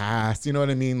was his past. You know what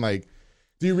I mean? Like,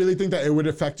 do you really think that it would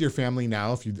affect your family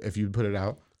now if you put it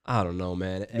out? I don't know,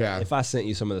 man. Yeah. If I sent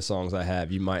you some of the songs I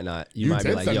have, you might not. You might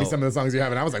be like, send me some of the songs you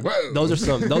have, and I was like, whoa.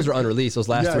 Those are unreleased. Those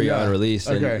last 3 are unreleased,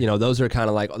 and you know, those are kind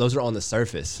of like, those are on the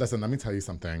surface. Listen, let me tell you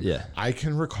something. Yeah, I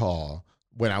can recall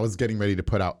when I was getting ready to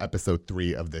put out episode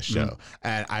 3 of this show.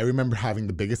 And I remember having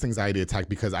the biggest anxiety attack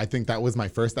because I think that was my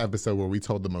first episode where we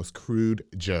told the most crude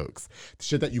jokes,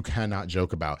 shit that you cannot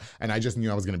joke about. And I just knew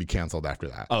I was going to be canceled after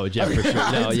that. Oh, yeah, for sure.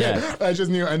 No, I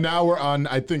just knew. And now we're on,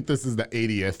 I think this is the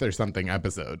 80th or something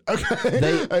episode.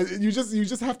 Okay. You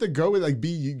just have to go with like,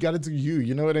 you got to do you.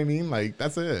 You know what I mean? Like,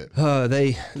 that's it.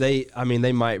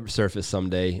 They might surface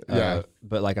someday.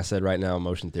 But like I said, right now,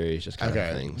 motion theory is just kind of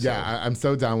a thing. So. Yeah, I'm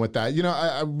so down with that. You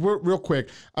know, real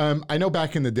quick, I know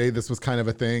back in the day this was kind of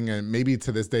a thing, and maybe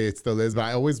to this day it still is, but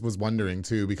I always was wondering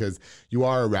too, because you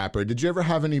are a rapper. Did you ever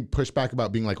have any pushback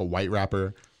about being like a white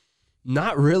rapper?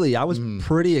 Not really. I was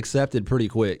pretty accepted pretty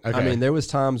quick. I mean, there was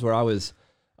times where I was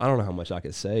I don't know how much I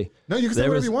could say. No, you can say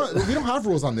whatever you want. We don't have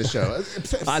rules on this show.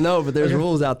 I know, but there's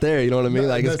rules out there. You know what I mean?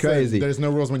 Like, it's crazy. There's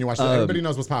no rules when you watch it. Everybody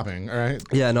knows what's popping, all right?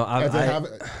 Yeah, no. If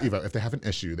they have an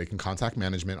issue, they can contact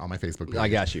management on my Facebook page. I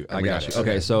got you.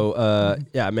 Okay, so,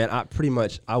 yeah, man,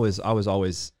 I was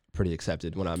always pretty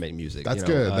accepted when I make music. That's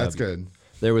good. That's good.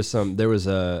 There was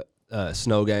a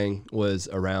Snow Gang was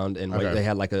around, and they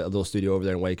had like a little studio over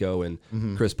there in Waco, and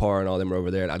Chris Parr and all them were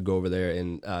over there, and I'd go over there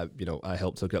and I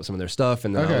helped hook up some of their stuff,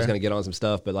 and then I was gonna get on some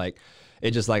stuff, but like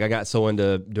it just like I got so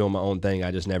into doing my own thing,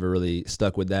 I just never really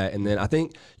stuck with that. And then I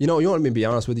think you want me to be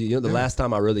honest with you, the last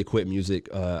time I really quit music,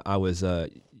 I was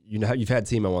you've had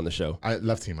Timo on the show. I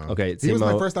love Timo. Okay, he was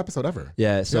my first episode ever.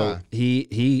 Yeah, so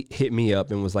he hit me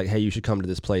up and was like, "Hey, you should come to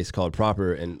this place called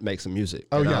Proper and make some music."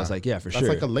 Oh, and yeah. I was like, "Yeah, for sure."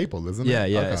 That's like a label, isn't it?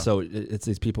 Yeah. Okay. So it's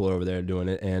these people over there doing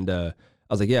it, and I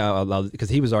was like, "Yeah," because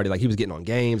he was already like he was getting on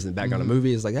games and background of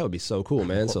movies. Like that would be so cool,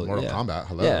 man. So Mortal Kombat.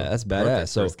 Hello. Yeah, that's badass.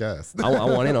 So first guest. I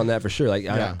want in on that for sure. Like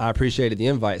I appreciated the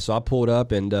invite, so I pulled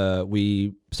up and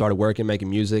we started working, making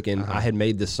music, and I had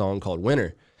made this song called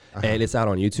Winter. And it's out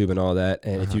on YouTube and all that,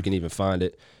 and if you can even find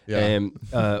it. Yeah. And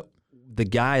the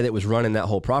guy that was running that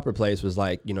whole Proper place was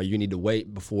like, you need to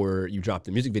wait before you drop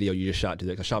the music video you just shot.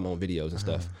 I shot my own videos and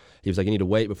stuff. He was like, you need to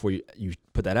wait before you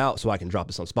put that out so I can drop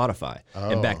this on Spotify.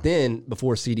 And back then,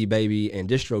 before CD Baby and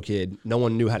DistroKid, no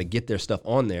one knew how to get their stuff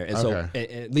on there. And so,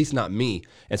 at least not me.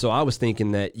 And so I was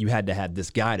thinking that you had to have this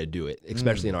guy to do it,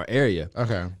 especially in our area.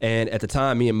 Okay. And at the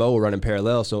time, me and Mo were running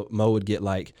parallel, so Mo would get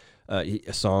like,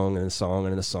 a song and a song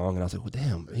and a song, and I was like, well,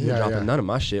 damn, he ain't dropping none of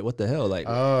my shit. What the hell? Like,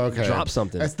 drop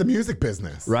something. That's the music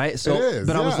business, right? So, it is,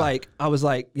 but I was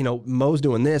like, Mo's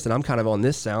doing this, and I'm kind of on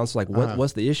this sound. So, like,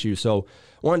 what's the issue? So,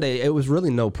 one day it was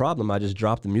really no problem. I just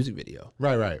dropped the music video.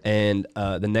 Right. And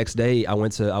the next day, I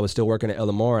was still working at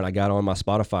LMR, and I got on my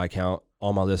Spotify account.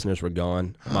 All my listeners were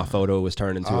gone. My photo was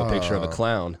turned into a picture of a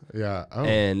clown. Yeah. Oh.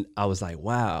 And I was like,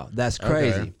 wow, that's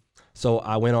crazy. Okay. So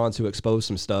I went on to expose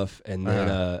some stuff, and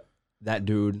then that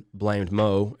dude blamed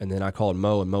Mo, and then I called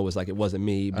Mo, and Mo was like, it wasn't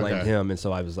me, blamed him, and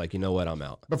so I was like, you know what, I'm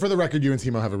out. But for the record, you and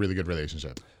Timo have a really good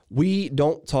relationship. We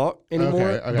don't talk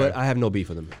anymore, but I have no beef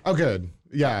with him. Oh, good.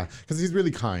 Yeah, because he's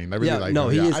really kind. I really like him.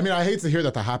 He is. I mean, I hate to hear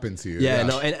that happened to you. Yeah,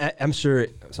 no, and I'm sure,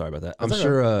 sorry about that.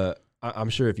 I'm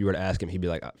sure if you were to ask him, he'd be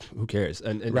like, who cares?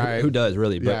 And who does,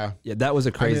 really? But yeah, that was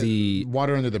a crazy...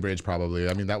 water under the bridge, probably.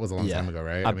 I mean, that was a long time ago,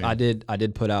 right? I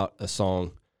did put out a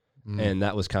song, and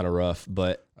that was kind of rough,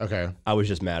 but I was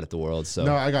just mad at the world. So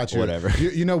no, I got you. Whatever.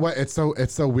 You know what? It's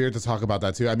so weird to talk about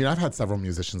that too. I mean, I've had several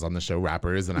musicians on the show,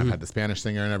 rappers, and I've had the Spanish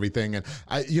singer and everything. And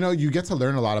you get to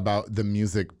learn a lot about the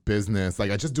music business.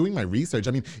 Like just doing my research.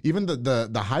 I mean, even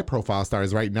the high profile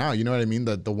stars right now. You know what I mean?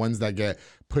 The ones that get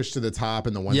pushed to the top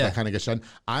and the ones that kind of get shunned.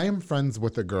 I am friends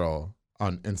with a girl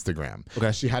on Instagram.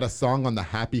 Okay. She had a song on the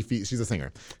Happy Feet. She's a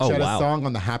singer. She had a song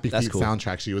on the Happy Feet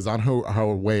soundtrack. She was on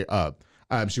her way up.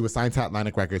 She was signed to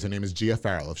Atlantic Records. Her name is Gia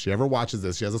Farrell. If she ever watches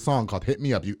this, she has a song called Hit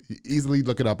Me Up. You easily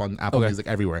look it up on Apple Music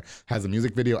everywhere. Has a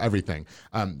music video, everything.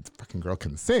 Fucking girl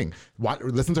can sing.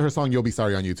 Listen to her song, You'll Be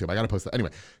Sorry, on YouTube. I got to post it. Anyway,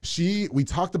 we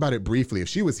talked about it briefly. If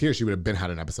she was here, she would have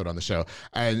had an episode on the show.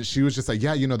 And she was just like,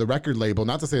 yeah, the record label,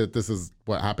 not to say that this is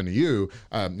what happened to you,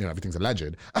 everything's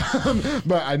alleged.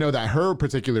 But I know that her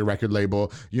particular record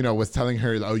label, was telling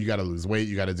her, oh, you got to lose weight,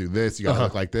 you got to do this, you got to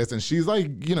look like this. And she's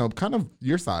like, kind of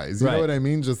your size. You know what I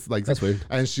mean? Just like that's weird.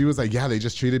 And she was like, yeah, they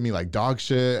just treated me like dog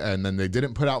shit, and then they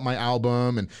didn't put out my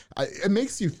album, and it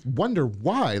makes you wonder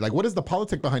why. Like, what is the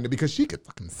politic behind it? Because she could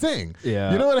fucking sing.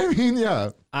 Yeah, you know what I mean?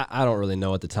 Yeah. I don't really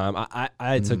know at the time.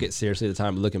 I took it seriously at the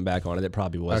time. Looking back on it, it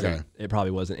probably wasn't. Okay. It probably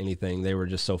wasn't anything. They were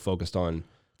just so focused on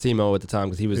Timo at the time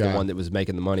because he was the one that was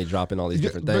making the money, dropping all these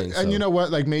different things. And you know what?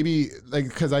 Like maybe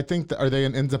because I think are they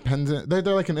an independent? They're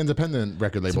like an independent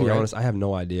record label. To be honest, I have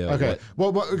no idea. Okay.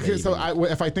 Okay. So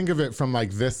if I think of it from like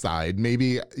this side,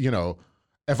 maybe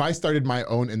if I started my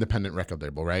own independent record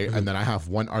label, right, and then I have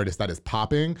one artist that is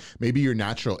popping, maybe your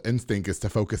natural instinct is to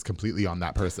focus completely on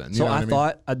that person. So I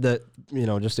thought that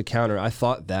just to counter, I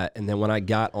thought that, and then when I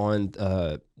got on,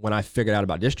 when I figured out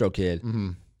about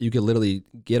DistroKid. You could literally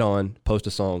get on, post a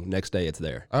song, next day it's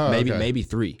there. Oh, maybe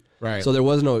 3. Right. So there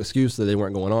was no excuse that they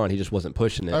weren't going on. He just wasn't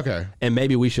pushing it. Okay. And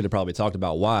maybe we should have probably talked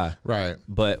about why. Right.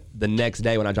 But the next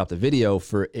day when I dropped the video,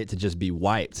 for it to just be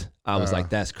wiped, I was like,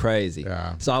 that's crazy.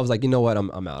 Yeah. So I was like, you know what?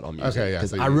 I'm out on music. Okay, yeah.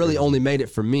 Because I really only made it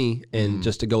for me and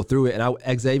just to go through it.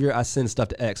 And Xavier, I send stuff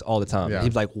to X all the time. Yeah. He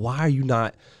was like, why are you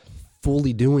not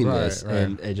fully doing this?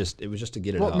 And it was just to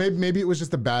get it out. Maybe it was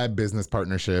just a bad business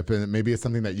partnership, and maybe it's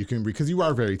something that you can, because you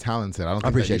are very talented. I don't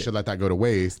think that you should let that go to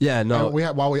waste. Yeah, no. And we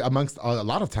have, amongst a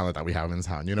lot of talent that we have in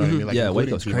town, you know what I mean? Like, yeah,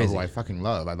 Waco's crazy. Who I fucking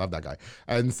love. I love that guy.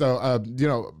 And so,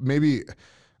 maybe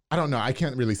I don't know. I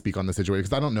can't really speak on the situation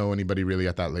because I don't know anybody really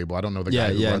at that label. I don't know the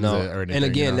guy who runs it or anything. And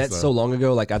again, that's so long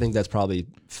ago. Like I think that's probably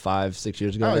 5-6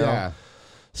 years ago now. Yeah.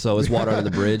 So it's water under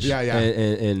the bridge. Yeah.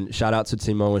 And shout out to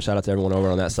Timo and shout out to everyone over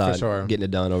on that side. For sure. Getting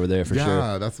it done over there for sure.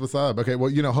 Yeah, that's what's up. Okay,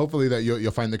 well, hopefully that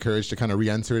you'll find the courage to kind of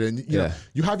re-enter it, and you know,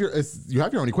 you have your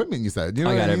own equipment. You said, you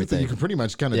know, I got what I mean? everything. So you can pretty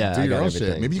much kind of do your own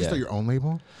shit. Maybe you can start your own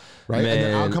label, right? Man. And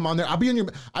then I'll come on there. I'll be in your.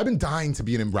 I've been dying to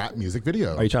be in a rap music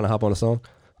video. Are you trying to hop on a song?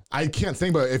 I can't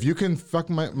sing, but if you can fuck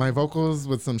my vocals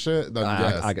with some shit, then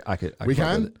yes. I could. We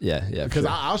can? Yeah. Because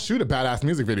sure. I'll shoot a badass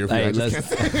music video for you. I just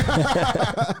can't sing.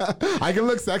 I can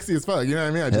look sexy as fuck. You know what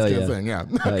I mean? I just can't sing. Yeah.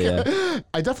 Okay.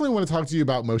 I definitely want to talk to you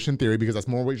about motion theory because that's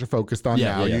more what you're focused on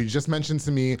now. You just mentioned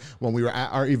to me when we were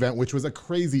at our event, which was a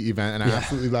crazy event, and I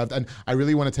absolutely loved. And I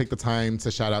really want to take the time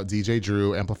to shout out DJ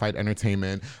Drew, Amplified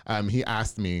Entertainment. He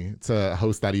asked me to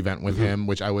host that event with him,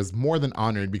 which I was more than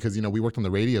honored because we worked on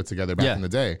the radio together back in the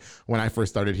day. When I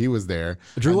first started, he was there.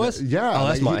 Drew was? Yeah.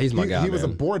 Oh, he's my guy. He was a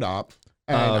board op.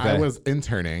 And I was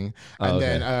interning.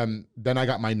 And then I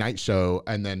got my night show.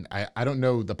 And then I don't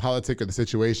know the politic or the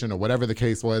situation or whatever the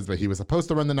case was, but he was supposed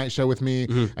to run the night show with me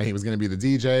and he was going to be the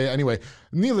DJ. Anyway,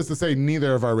 needless to say,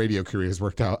 neither of our radio careers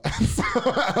worked out. So,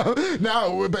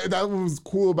 now, that was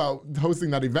cool about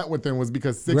hosting that event with him was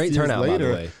because 6 years turnout,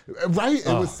 later. by the way. Right?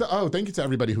 It was thank you to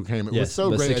everybody who came. It was so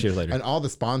great. 6 years later. And all the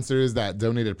sponsors that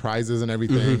donated prizes and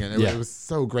everything. And it was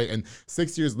so great. And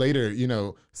 6 years later,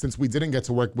 since we didn't get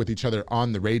to work with each other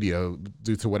on the radio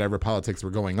due to whatever politics were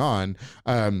going on,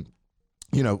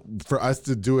 for us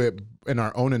to do it in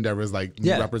our own endeavors, like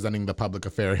me representing the public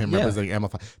affair, him representing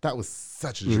Amplify, that was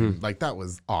such a dream. Like that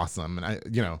was awesome. And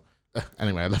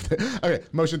anyway, I loved it. Okay,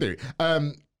 motion theory.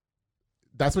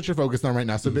 That's what you're focused on right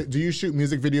now. So do you shoot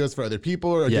music videos for other people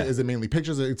or is it mainly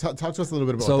pictures? Talk to us a little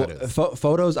bit about what that is.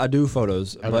 Photos, I do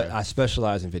photos, but I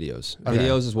specialize in videos. Okay.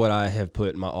 Videos is what I have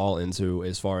put my all into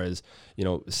as far as,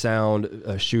 sound,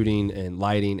 shooting and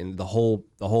lighting and the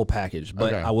whole package.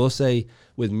 But I will say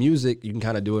with music, you can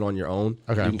kind of do it on your own.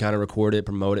 Okay. You can kind of record it,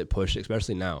 promote it, push it,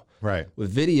 especially now. Right. With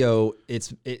video,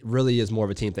 it really is more of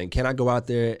a team thing. Can I go out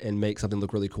there and make something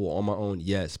look really cool on my own?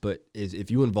 Yes. But if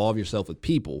you involve yourself with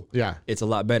people, it's a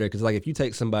lot better. Because like if you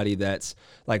take somebody that's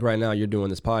like right now, you're doing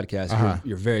this podcast,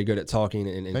 you're very good at talking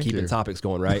and keeping topics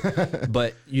going, right?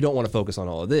 But you don't want to focus on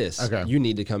all of this. Okay. You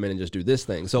need to come in and just do this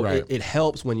thing. So it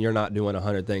helps when you're not doing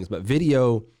 100 things. But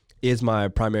video is my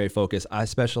primary focus. I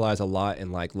specialize a lot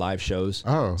in like live shows.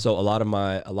 Oh. So a lot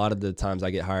of the times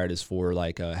I get hired is for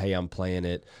like, hey, I'm playing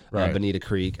at Bonita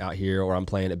Creek out here, or I'm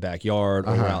playing at Backyard,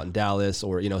 or we're out in Dallas,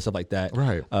 or stuff like that.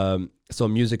 Right. So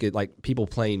music, like people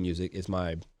playing music, is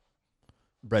my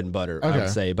bread and butter, I would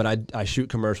say. But I shoot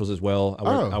commercials as well.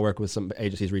 I work with some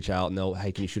agencies, reach out and they'll,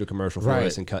 hey, can you shoot a commercial for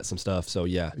us and cut some stuff? So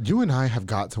yeah. You and I have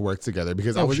got to work together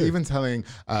because I was even telling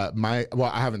I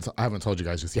haven't told you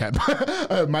guys just yet,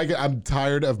 but Mike, I'm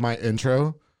tired of my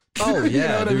intro. Oh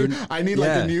yeah, dude. I need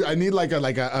like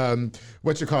a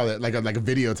what you call it, like a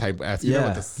video type with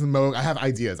the smoke. I have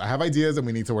ideas and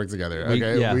we need to work together.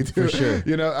 Okay, we do for sure.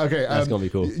 Okay, that's gonna be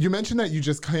cool. You mentioned that you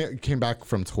just came back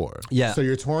from tour. Yeah. So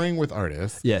you're touring with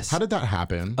artists. Yes. How did that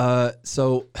happen?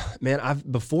 So man,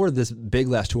 before this big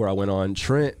last tour I went on,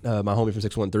 Trent, my homie from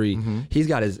 613,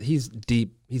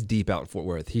 he's deep out in Fort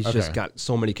Worth. He's just got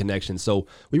so many connections. So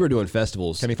we were doing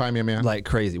festivals. Can he find me a man? Like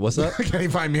crazy. What's up? Can he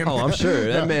find me a man? Oh, I'm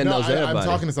sure. That man knows everybody. I'm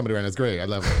talking to somebody right now. It's great. I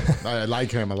love him. I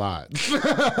like him a lot.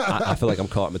 I feel like I'm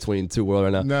caught between two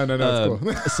worlds right now. No, it's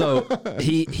cool. So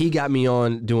he got me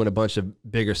on doing a bunch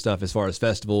of bigger stuff as far as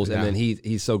festivals. And then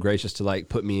he's so gracious to like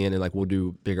put me in and like we'll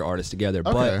do bigger artists together.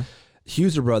 But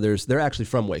Huser Brothers, they're actually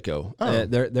from Waco.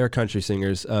 They're country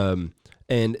singers.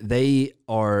 And they're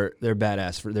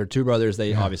badass. They're two brothers.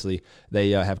 They obviously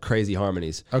have crazy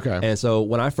harmonies. Okay. And so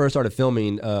when I first started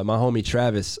filming, my homie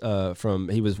Travis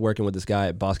he was working with this guy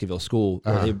at Bosqueville School.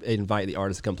 He'd invite the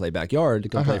artists to come play Backyard to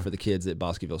come play for the kids at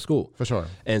Bosqueville School. For sure.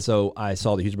 And so I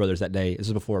saw the Huser Brothers that day. This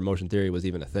was before motion theory was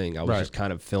even a thing. I was just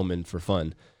kind of filming for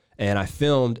fun, and I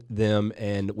filmed them,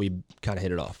 and we kind of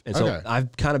hit it off. And so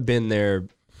I've kind of been their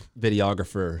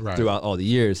videographer throughout all the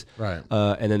years. Right.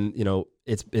 And then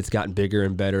it's gotten bigger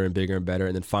and better and bigger and better.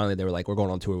 And then finally they were like, we're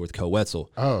going on tour with Co Wetzel,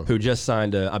 who just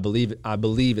signed I believe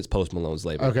it's Post Malone's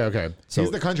label. Okay. So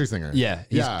he's the country singer. Yeah.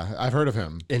 I've heard of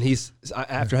him. And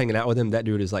after hanging out with him, that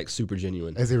dude is like super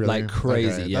genuine. Is he really? Like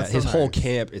crazy. Okay. Yeah. That's his so whole nice.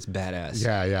 camp is badass.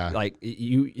 Yeah. Like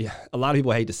a lot of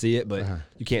people hate to see it, but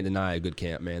you can't deny a good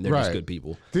camp, man. They're just good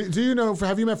people. Do you know,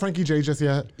 have you met Frankie J just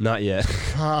yet? Not yet.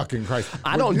 Fucking Christ.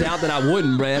 I don't doubt that I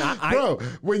wouldn't, man. Bro,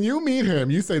 when you meet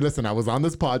him, you say, listen, I was on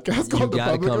this podcast called The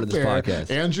gotta Public come to this Affair.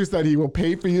 podcast. Andrew said he will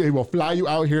pay for you. He will fly you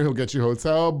out here. He'll get you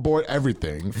hotel, board,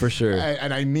 everything. For sure.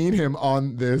 And I need him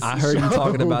on this I heard show. you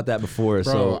talking about that before.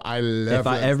 Bro, so I love if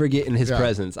I it. ever get in his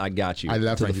presence, I got you. I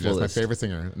love to Frankie the J. He's my fullest. favorite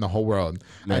singer in the whole world.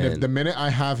 Man. And if the minute I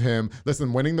have him,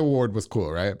 listen, winning the award was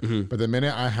cool, right? But the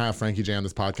minute I have Frankie J on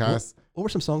this podcast, What were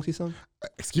some songs he sung?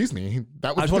 excuse me,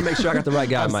 that was I just want to make sure I got the right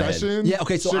guy in my head. Obsession, Yeah,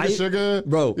 okay, so Sugar,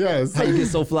 bro, yes. how you get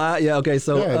so fly? Yeah, okay,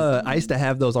 so Yes. I used to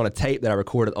have those on a tape that I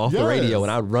recorded off the Yes. radio,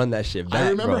 and I would run that shit back. I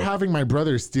remember bro. having my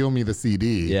brother steal me the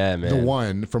CD. Yeah, man. The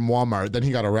one from Walmart. Then he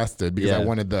got arrested because I Yeah.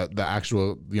 wanted the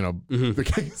actual, the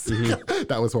case.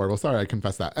 That was horrible. Sorry, I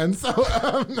confess that. And so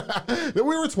we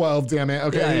were 12, damn it.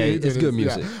 Okay. Yeah, He it's did good it.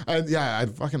 music. Yeah. And yeah, I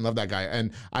fucking love that guy.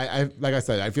 And I like I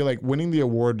said, I feel like winning the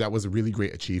award, that was a really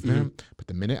great achievement. But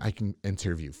the minute I can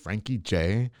interview Frankie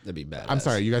J, That'd be bad. I'm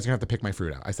sorry, you guys are gonna have to pick my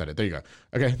fruit out. I said it. There you go.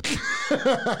 Okay.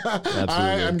 Absolutely.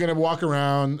 I am gonna walk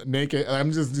around naked.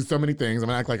 I'm just do so many things. I'm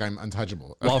gonna act like I'm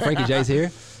untouchable. While Frankie J's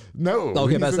here, No,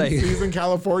 Okay, but he's in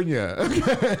California.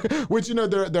 Which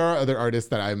there are other artists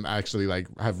that I'm actually like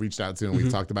have reached out to and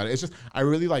we've talked about it. It's just I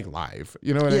really like live.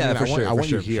 You know what Yeah, I mean? for sure, I for want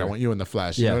sure, you for here. sure. I want you in the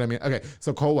flesh. Yeah. You know what I mean? Okay,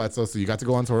 so Cole Wetzel. So you got to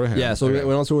go on tour with him. yeah. So okay. we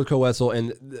went on tour with Cole Wetzel,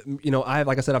 and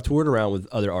like I said, I've toured around with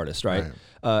other artists, right?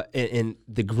 And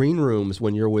the green rooms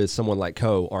when you're with someone like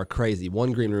Cole are crazy.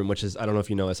 One green room, which is I don't know if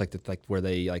you know, it's like where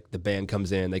they like the band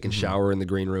comes in, they can shower in the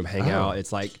green room, hang out.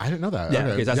 It's like I didn't know that. Yeah,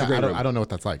 okay. because that's the green room. I don't know what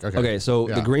that's like. Okay. Okay, so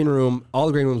the green room, all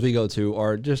the green rooms we go to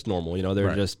are just normal. They're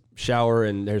Right. just shower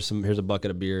and here's a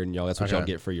bucket of beer and that's what y'all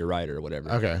get for your rider or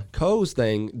whatever. Okay. Co's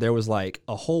thing, there was like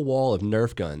a whole wall of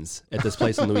Nerf guns at this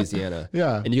place in Louisiana.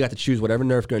 Yeah. And you got to choose whatever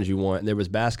Nerf guns you want. And there was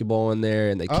basketball in there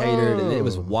and they catered and it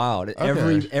was wild.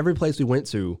 And every place we went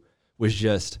to was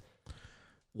just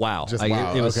wow. Just like,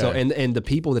 wow, it was okay. so and the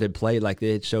people that had played, like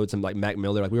they had showed some like Mac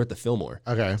Miller, like we were at the Fillmore.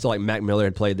 Okay. So like Mac Miller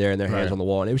had played there and their hands Right. on the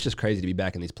wall. And it was just crazy to be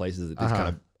back in these places that these kind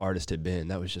of artists had been.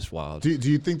 That was just wild. Do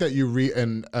you think that you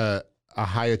a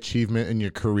high achievement in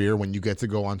your career when you get to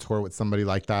go on tour with somebody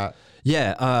like that?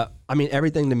 Yeah, I mean,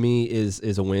 everything to me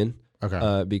is a win.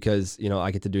 Okay. Because I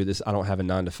get to do this. I don't have a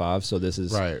 9 to 5, so this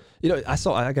is Right.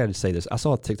 I got to say this. I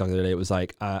saw a TikTok the other day. It was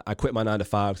like I quit my 9 to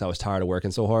 5 because I was tired of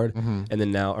working so hard, and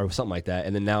then now or something like that.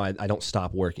 And then now I don't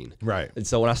stop working. Right. And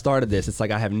so when I started this, it's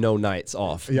like I have no nights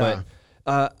off. Yeah.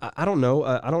 But I don't know.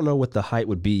 I don't know what the height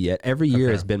would be yet. Every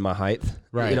year has been my height.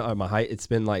 Right. My height. It's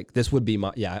been like this would be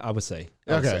my I would say.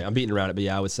 Okay. I'm beating around it, but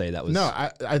yeah, I would say that was No, I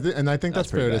think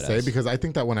that's fair pretty to say badass. because I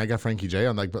think that when I got Frankie J,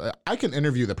 I'm like, I can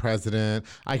interview the president,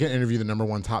 I can interview the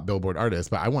 #1 top Billboard artist,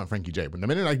 but I want Frankie J. But the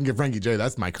minute I can get Frankie J,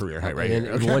 that's my career height right And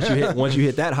here. then once you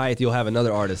hit that height, you'll have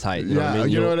another artist height. You know what I mean?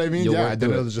 You know what I mean? You'll Yeah, work then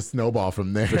through it'll just snowball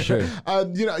from there. For sure.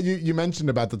 You mentioned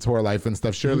about the tour life and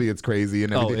stuff. Surely it's crazy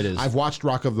and everything. it is. I've watched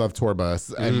Rock of Love Tour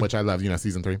Bus, and which I love.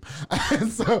 Season 3.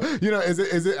 And so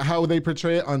is it how they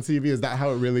portray it on TV? Is that how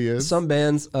it really is? Some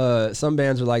bands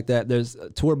are like that. There's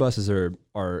tour buses are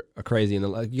crazy,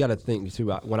 and you got to think too.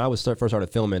 When I was first started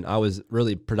filming, I was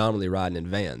really predominantly riding in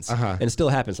vans, and it still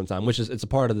happens sometimes. Which is it's a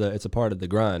part of the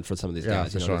grind for some of these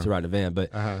guys. To ride in a van,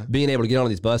 but being able to get on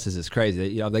these buses is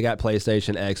crazy. They got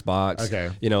PlayStation, Xbox.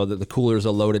 Okay. The coolers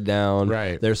are loaded down.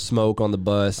 Right. There's smoke on the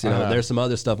bus. There's some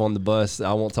other stuff on the bus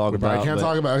I won't talk about. I can't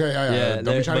talk about. Okay, Yeah,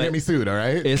 don't be trying to get me sued. All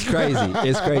right. It's crazy.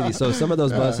 It's crazy. So some of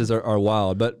those buses are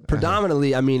wild, but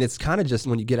predominantly, I mean, it's kind of just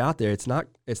when you get out there, it's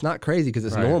not crazy because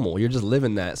it's normal. You're just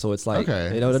living that. So it's like,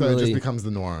 Okay, it doesn't so really, it just becomes the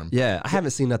norm. Yeah, I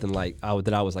haven't seen nothing like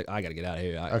that I was like, I got to get out of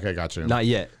here. Okay, got you. Not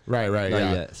yet. Right, Not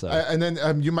yeah. yet, so. And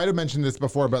then you might have mentioned this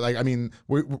before, but like, I mean,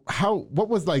 what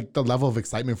was like the level of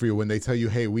excitement for you when they tell you,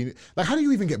 hey, how do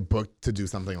you even get booked to do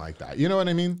something like that? You know what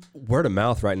I mean? Word of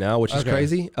mouth right now, which is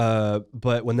crazy.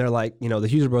 But when they're like, the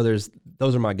Hughes brothers,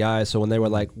 those are my guys. So when they were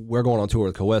like, we're going on tour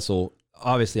with Coesel,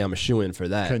 obviously I'm a shoo-in for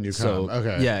that. Can you come? So,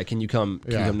 Okay. yeah, can you come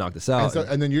knock this out?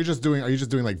 And then are you just doing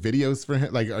like videos for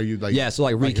him? Like, are you like? Yeah, so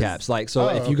like recaps.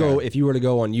 If you were to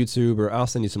go on YouTube, or I'll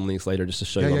send you some links later just to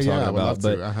show you what I'm talking about.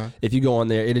 But if you go on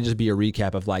there, it'll just be a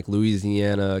recap of like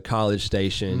Louisiana, College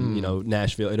Station,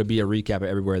 Nashville. It'll be a recap of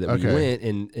everywhere that we went,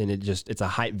 and it's a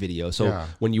hype video. So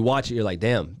when you watch it, you're like,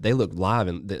 damn, they look live,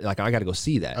 and like I got to go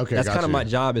see that. Okay, that's kind of you. my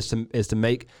job is to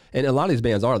make, and a lot of these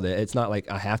bands are lit. It's not like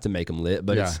I have to make them lit,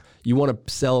 but it's you want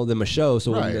to sell them a show,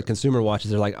 so when the consumer watches,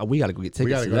 they're like, oh, we got to go get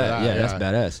tickets to that. Yeah, that's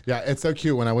badass. Yeah, it's so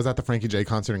cute. When I was at the Frankie J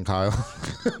concert in Kyle,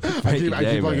 I keep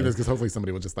plugging this because hopefully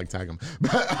somebody will just like tag him.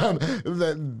 But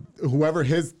whoever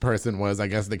his person was, I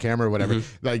guess the camera or whatever,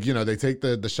 like they take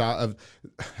the shot of,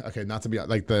 not to be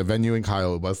like the venue in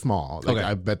Kyle was small. Like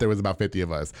I bet there was about 50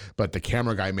 of us, but the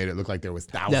camera guy made it look like there was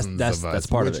thousands of us. That's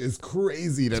part which of it. is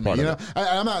crazy to me.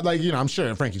 I'm not like I'm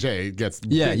sure Frankie J gets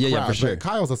big crowds, for sure. but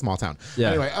Kyle's a small town. Yeah.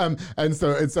 Anyway, And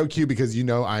so it's so cute because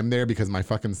I'm there because my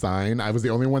fucking sign. I was the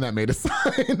only one that made a sign,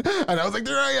 and I was like,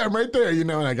 there I am, right there,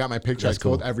 and I got my picture. I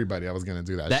told everybody I was gonna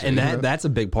do that. That's a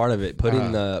big part of it.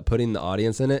 Putting the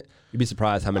audience in it. You'd be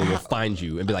surprised how many will find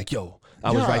you and be like, yo,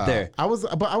 I was right there. I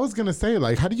was gonna say,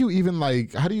 like, how do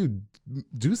you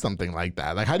do something like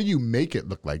that? Like, how do you make it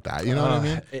look like that? You know what I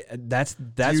mean? That's do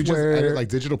you where just edit like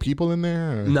digital people in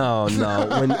there? Or? No.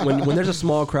 when there's a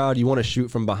small crowd, you want to shoot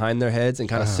from behind their heads and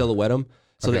kind of silhouette them.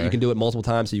 So that you can do it multiple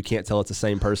times, so you can't tell it's the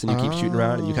same person. You keep shooting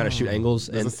around, and you kind of shoot angles.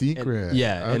 It's a secret.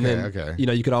 And then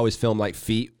you could always film like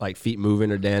feet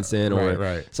moving or dancing,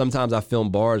 or sometimes I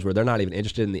film bars where they're not even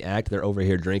interested in the act; they're over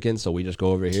here drinking. So we just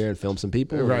go over here and film some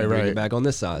people, and bring it back on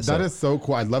this side. That is so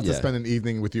cool. I'd love to spend an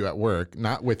evening with you at work,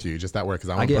 not with you, just at work,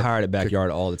 because I get hired at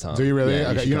Backyard all the time. Do you really?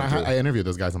 Yeah, okay. I interviewed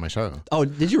those guys on my show. Oh,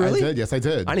 did you really? I did. Yes, I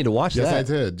did. I need to watch that.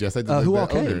 Yes, I did. Who all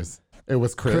came? It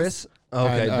was Chris.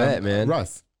 Okay, bet, man.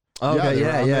 Russ. Okay,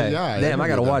 yeah. Damn, I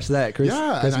gotta watch that, Chris.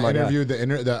 Yeah, Chris, and I interviewed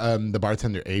the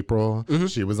bartender April. Mm-hmm.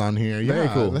 She was on here. Very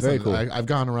cool. Listen, very cool. I've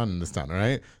gone around in this town, all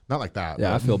right? Not like that.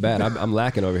 Yeah, but. I feel bad. I'm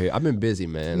lacking over here. I've been busy,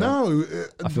 man. No,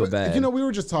 I feel bad. We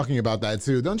were just talking about that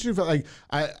too. Don't you feel like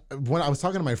when I was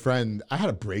talking to my friend, I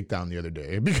had a breakdown the other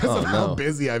day because of how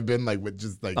busy I've been, like with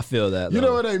just like. I feel that. You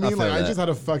know what I mean? I just had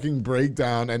a fucking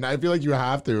breakdown, and I feel like you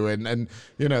have to, and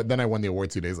then I won the award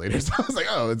 2 days later, so I was like,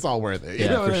 oh, it's all worth it. You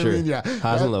know for what sure. I mean? Yeah.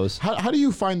 Highs and lows. How do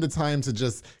you find the time to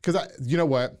just you know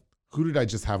what? Who did I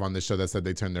just have on this show that said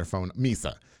they turned their phone?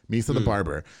 Misa the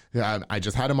barber. I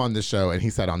just had him on this show, and he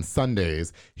said on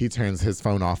Sundays he turns his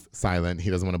phone off silent. He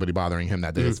doesn't want anybody bothering him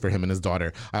that day. It's for him and his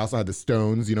daughter. I also had the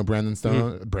Stones, Brandon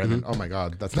Stone. Brandon, oh my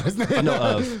God, that's not his name. I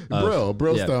know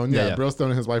Brill Stone. Yeah, Brill Stone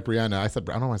and his wife Brianna. I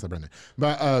don't know why I said Brandon.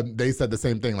 But they said the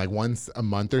same thing, like once a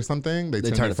month or something, they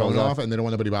turn their phone off and they don't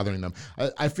want anybody bothering them.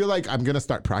 I feel like I'm going to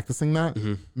start practicing that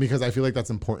because I feel like that's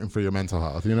important for your mental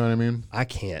health. You know what I mean? I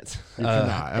can't. You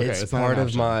cannot. Okay, it's part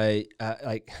of my,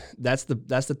 that's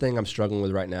the thing I'm struggling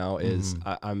with right now is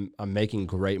I'm making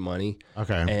great money.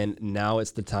 Okay. And now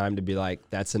it's the time to be like,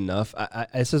 that's enough.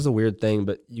 This is a weird thing,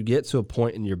 but you get to a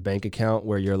point in your bank account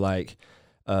where you're like,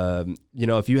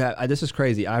 if you have, this is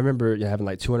crazy. I remember having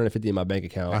like 250 in my bank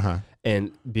account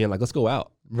and being like, let's go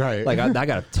out. Right. Like I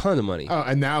got a ton of money. Oh,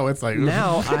 and now it's like,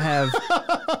 now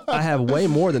I have way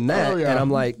more than that. And I'm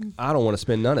like, I don't want to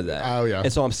spend none of that. Oh yeah.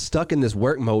 And so I'm stuck in this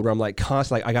work mode where I'm like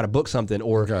constantly, I got to book something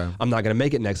or I'm not going to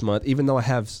make it next month, even though I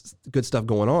have good stuff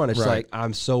going on. It's like,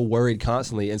 I'm so worried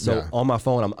constantly. And so on my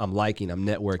phone, I'm liking, I'm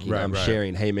networking, I'm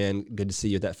sharing. Hey man, good to see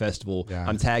you at that festival. Yeah.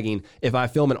 I'm tagging. If I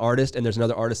film an artist and there's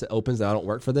another artist that opens that I don't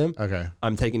work for them,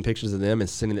 I'm taking pictures of them and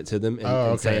sending it to them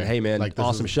and saying, hey man, like,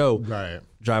 awesome show. Right.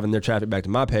 Driving their traffic back to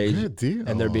my page. Good deal.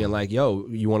 And they're being like, yo,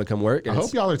 you want to come work? And I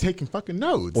hope y'all are taking fucking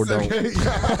notes. Or don't.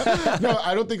 No,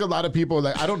 I don't think a lot of people,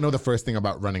 I don't know the first thing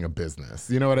about running a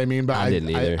business. You know what I mean? But I didn't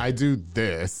either. I do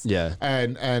this. Yeah.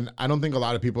 And I don't think a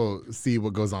lot of people see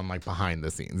what goes on like behind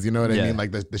the scenes. You know what I mean?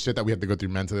 Like the shit that we have to go through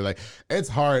mentally. Like it's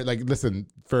hard. Like listen,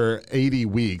 for 80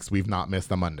 weeks, we've not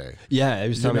missed a Monday. Yeah.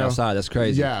 Every time we're outside, that's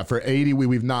crazy. Yeah. For 80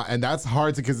 we've not. And that's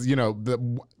hard because,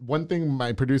 the one thing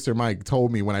my producer, Mike,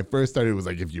 told me when I first started was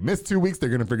like, if you miss 2 weeks, they're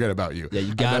going to forget about you. Yeah.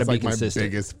 You got to be consistent. My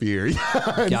biggest fear.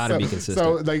 Gotta be consistent.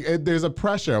 So like there's a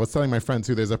pressure. I was telling my friend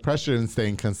too, there's a pressure in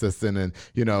staying consistent and,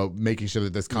 making sure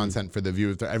that there's content for the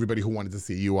viewers, to everybody who wanted to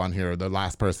see you on here or the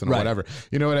last person or whatever.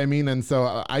 You know what I mean? And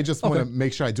so I just want to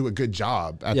make sure I do a good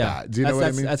job at that. Do you know what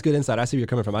I mean? That's good insight. I see where you're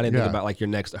coming from. I didn't think about like your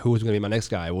next, who's going to be my next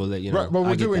guy? Well, right. Well,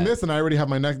 we're doing this and I already have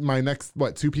my next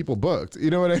 2 people booked. You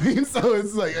know what I mean? So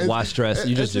it's like, why stress?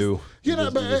 You just do.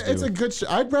 It's a good,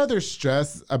 I'd rather stress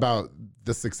about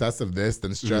the success of this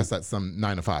than stress at some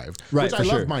 9 to 5. Right, which I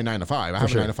love my 9 to 5. I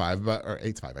have a 9 to 5, or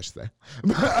 8 to 5, I should say.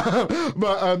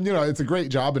 but it's a great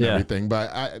job and everything.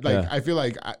 But I feel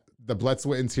like the blood,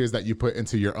 sweat, and tears that you put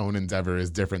into your own endeavor is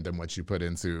different than what you put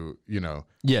into,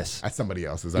 at somebody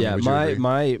else's. My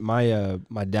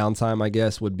downtime, I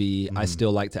guess, would be I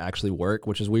still like to actually work,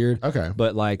 which is weird. Okay.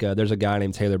 But there's a guy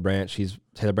named Taylor Branch. He's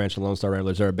Taylor Branch and Lone Star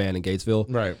Ramblers. They're a band in Gatesville.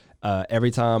 Right. Every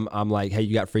time I'm like, hey,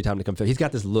 you got free time to come film. He's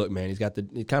got this look, man. He's kind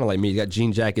of like me. He's got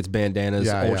jean jackets, bandanas,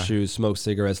 old shoes, smoked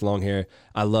cigarettes, long hair.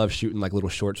 I love shooting like little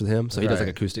shorts with him. So he does like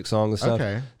acoustic songs and stuff.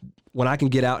 Okay. When I can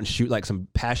get out and shoot like some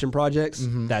passion projects,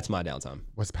 that's my downtime.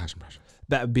 What's passion project?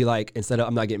 That would be like, instead of,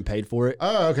 I'm not getting paid for it.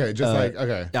 Oh, okay. Just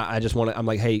okay. Yeah, I just want to, I'm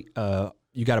like, hey,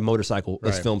 you got a motorcycle.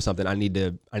 Let's film something. I need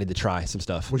to try some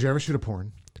stuff. Would you ever shoot a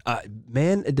porn?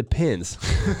 Man, it depends.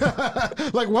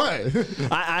 Like what?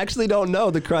 I actually don't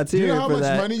know the criteria. Do you know how for much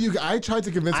that. money I tried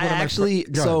to convince one of my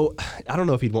friends. So I don't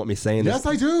know if he'd want me saying this. Yes,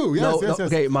 I do. Yes, yes.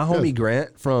 Okay, my homie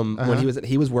Grant from when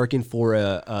he was working for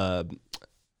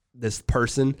this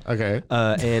person. Okay.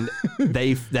 And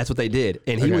that's what they did.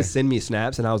 And he would send me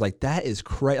snaps, and I was like, that is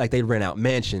crazy. Like, they'd rent out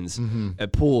mansions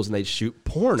at pools, and they'd shoot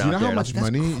porn out there. Do you know how much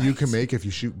money you can make if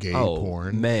you shoot gay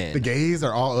porn? Man. The gays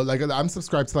are all, like, I'm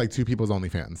subscribed to like 2 people's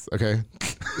OnlyFans, okay?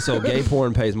 So gay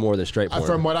porn pays more than straight porn.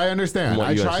 From what I understand.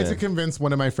 I tried to convince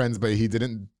one of my friends, but he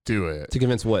didn't do it. To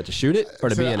convince what? To shoot it or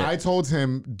to be in it? I told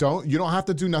him, you don't have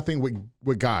to do nothing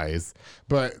with guys,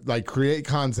 but like create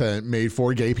content made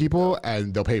for gay people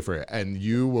and they'll pay for it. And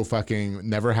you will fucking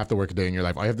never have to work a day in your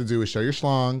life. All you have to do is show your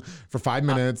schlong for 5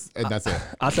 minutes and that's it.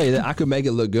 I'll tell you that. I could make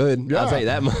it look good. Yeah. I'll tell you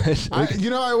that much.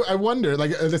 I wonder,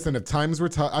 like, listen, if times were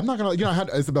tough, I'm not going to, I had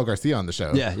Isabel Garcia on the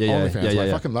show. Yeah.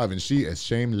 I fucking love, and she is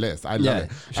shameless. I love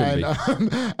it.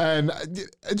 And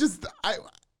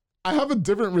I have a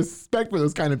different respect for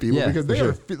those kind of people because they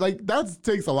are like, that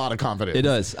takes a lot of confidence. It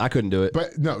does. I couldn't do it.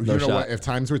 But no, you know what? If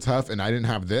times were tough and I didn't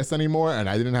have this anymore and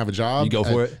I didn't have a job, you go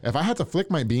for it. If I had to flick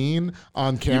my bean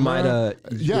on camera,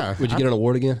 would you get an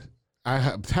award again?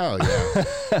 Hell yeah.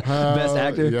 Best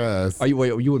actor? Yes. You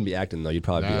wouldn't be acting though. You'd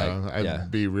probably be like, I'd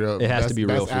be real. It has to be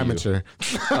real best for amateur.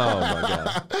 You. Oh my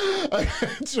God.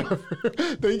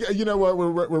 Trevor, you know what?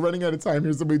 We're running out of time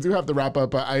here, so we do have to wrap up.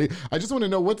 But I just want to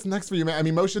know what's next for you, man. I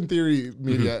mean, Motion Theory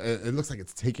Media, it looks like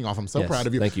it's taking off. I'm so proud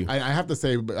of you. Thank you. I have to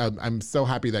say, I'm so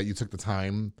happy that you took the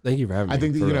time. Thank you for having me. I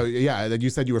think that you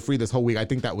said you were free this whole week. I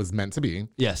think that was meant to be.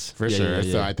 Yes, for sure.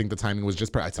 So I think the timing was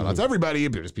just. I tell that to everybody.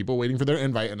 There's people waiting for their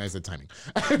invite, and I said timing.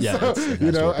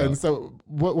 So, and so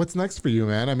what's next for you,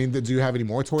 man? I mean, do you have any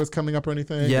more tours coming up or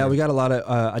anything? Yeah, we got a lot of,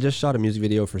 I just shot a music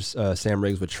video for Sam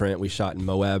Riggs with Trent. We shot in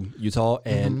Moab, Utah,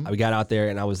 and we got out there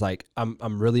and I was like,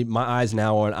 I'm really, my eyes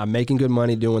now on, I'm making good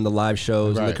money doing the live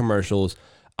shows and the commercials.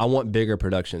 I want bigger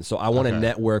production. So I want to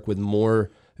network with more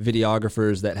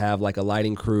videographers that have like a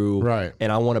lighting crew,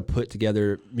 and I want to put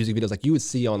together music videos like you would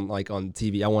see on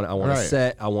TV. I want a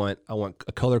set. I want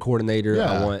a color coordinator.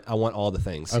 I want all the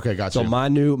things. Okay, gotcha. So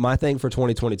my thing for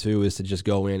 2022 is to just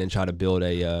go in and try to build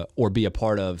or be a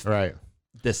part of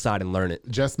this side and learn it.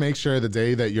 Just make sure the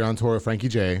day that you're on tour with Frankie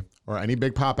J or any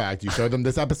big pop act, you show them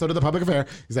this episode of The Public Affair.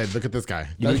 You say, look at this guy.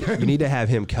 You need to have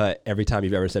him cut every time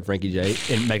you've ever said Frankie J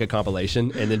and make a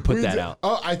compilation and then put that out.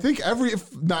 Oh, I think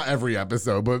not every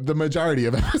episode, but the majority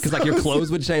of episodes. Because like your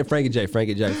clothes would say Frankie J,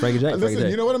 Frankie J, Frankie J, Frankie Listen,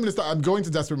 J. You know what I'm going to start? I'm going to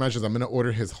Desperate Measures. I'm going to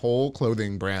order his whole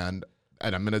clothing brand.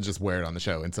 And I'm going to just wear it on the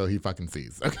show until he fucking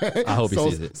sees, okay? I hope he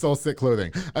sees it. Soul Sick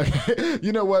Clothing. Okay.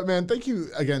 You know what, man? Thank you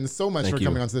again so much for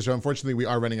coming onto the show. Unfortunately, we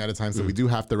are running out of time, so we do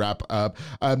have to wrap up.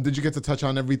 Did you get to touch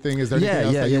on everything? Is there anything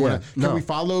else that you want to... Can we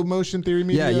follow Motion Theory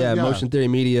Media? Yeah. Motion Theory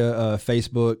Media,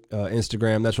 Facebook,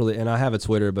 Instagram. That's really... And I have a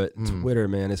Twitter, but Twitter,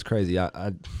 man, it's crazy.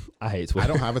 I hate Twitter. I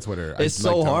don't have a Twitter. It's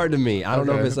so hard to me. I don't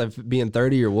know if it's like being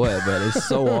 30 or what, but it's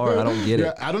so hard. I don't get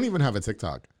it. I don't even have a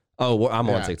TikTok. Oh, well, I'm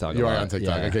on TikTok. You are on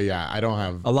TikTok. Yeah. Okay, I don't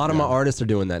have... A lot of my artists are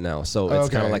doing that now, so it's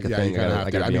kind of like a thing.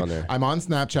 I got to be on there. I'm on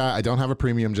Snapchat. I don't have a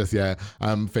premium just yet.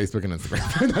 Facebook and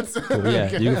Instagram. That's cool.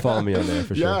 Yeah, you can follow me on there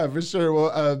for sure. Yeah, for sure.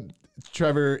 Well,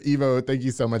 Trevor, Evo, thank you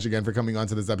so much again for coming on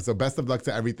to this episode. Best of luck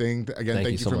to everything. Again,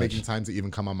 thank you so for making time to even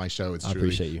come on my show. It's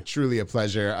truly a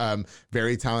pleasure.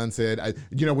 Very talented.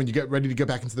 When you get ready to get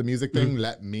back into the music thing,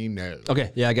 let me know.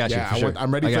 Okay, yeah, I got you.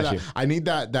 I'm ready for that. I need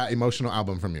that emotional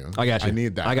album from you. I got you. I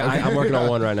need that. I'm working on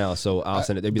one right now, so I'll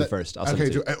send it. They'll be the first. I'll send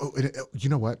it to you. You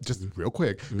know what? Just real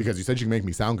quick, because you said you can make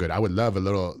me sound good. I would love a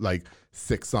little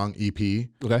 6-song EP.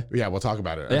 Okay. Yeah, we'll talk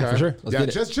about it. Yeah, okay? for sure. Let's get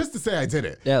it. Just to say I did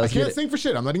it. Yeah, I can't sing for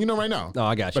shit. I'm letting you know right now. No,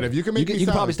 I got you. But if you can make me you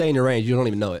can probably stay in your range. You don't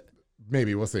even know it.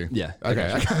 Maybe. We'll see. Yeah.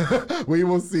 Okay. We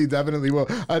will see. Definitely will.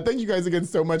 Thank you guys again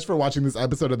so much for watching this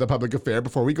episode of The Public Affair.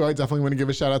 Before we go, I definitely want to give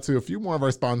a shout out to a few more of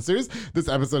our sponsors. This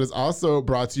episode is also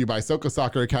brought to you by Soko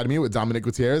Soccer Academy with Dominic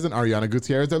Gutierrez and Ariana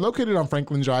Gutierrez. They're located on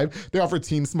Franklin Drive. They offer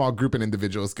team, small group, and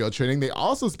individual skill training. They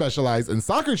also specialize in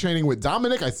soccer training with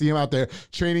Dominic. I see him out there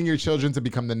training your children to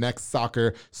become the next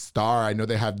soccer star. I know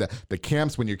they have the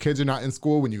camps when your kids are not in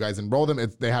school, when you guys enroll them.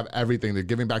 They have everything. They're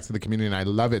giving back to the community, and I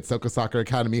love it. Soko Soccer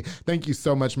Academy. Thank you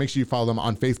so much. Make sure you follow them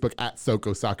on Facebook at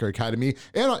Soko Soccer Academy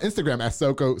and on Instagram at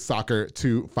Soko Soccer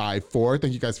 254.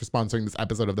 Thank you guys for sponsoring this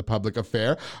episode of The Public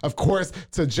Affair. Of course,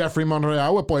 to Jeffrey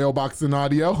Monreal with Boyo Box and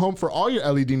Audio, home for all your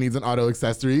LED needs and auto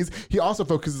accessories. He also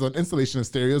focuses on installation of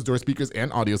stereos, door speakers,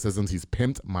 and audio systems. He's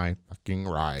pimped my fucking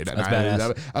ride. That's badass.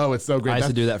 Love it. Oh, it's so great. I used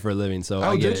to do that for a living, so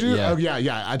I did you? Yeah. Oh,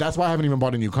 yeah. That's why I haven't even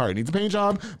bought a new car. It needs a paint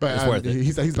job, but it's worth it.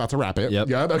 He's about to wrap it. Yep.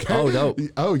 Yeah. Okay. Oh, dope.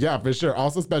 Oh, yeah, for sure.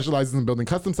 Also specializes in building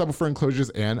custom subwoofer for enclosures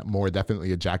and more.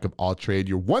 Definitely a jack of all trade.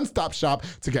 Your one-stop shop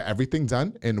to get everything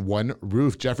done in one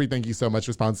roof. Jeffrey, thank you so much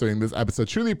for sponsoring this episode.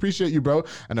 Truly appreciate you, bro.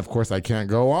 And of course, I can't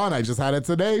go on. I just had it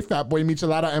today. Fat Boy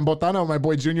Michelada and Botana, my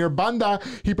boy Junior Banda.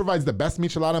 He provides the best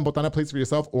michelada and botana plates for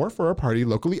yourself or for a party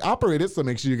locally operated. So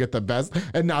make sure you get the best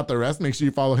and not the rest. Make sure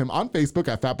you follow him on Facebook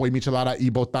at Fat Boy Michelada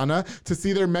y Botana to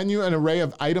see their menu and array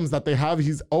of items that they have.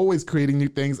 He's always creating new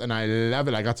things, and I love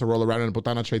it. I got to roll around in a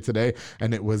botana tray today,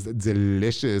 and it was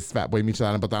delicious. Fat Boy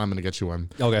Michelada and Botana. I'm gonna get you one.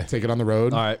 Okay. Take it on the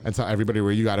road. All right. And tell everybody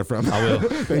where you got it from. I will.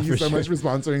 Thank you so much for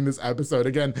sponsoring this episode.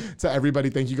 Again, to everybody,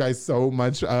 thank you guys so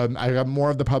much. I have more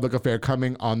of the public affair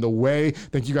coming on the way.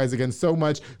 Thank you guys again so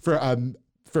much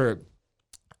for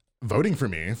voting for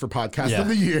me for Podcast of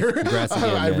the Year. Again,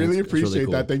 I really appreciate really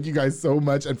cool. that. Thank you guys so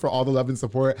much. And for all the love and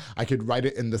support. I could write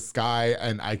it in the sky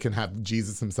and I can have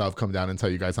Jesus himself come down and tell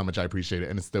you guys how much I appreciate it.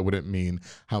 And it still wouldn't mean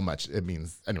how much it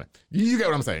means. Anyway, you get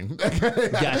what I'm saying.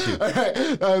 Got you. All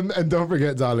right. And don't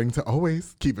forget, darling, to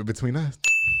always keep it between us.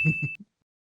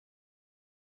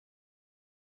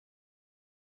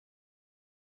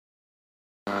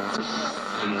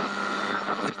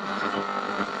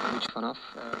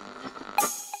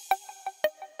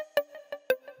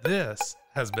 This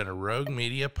has been a Rogue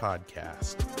Media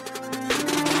podcast.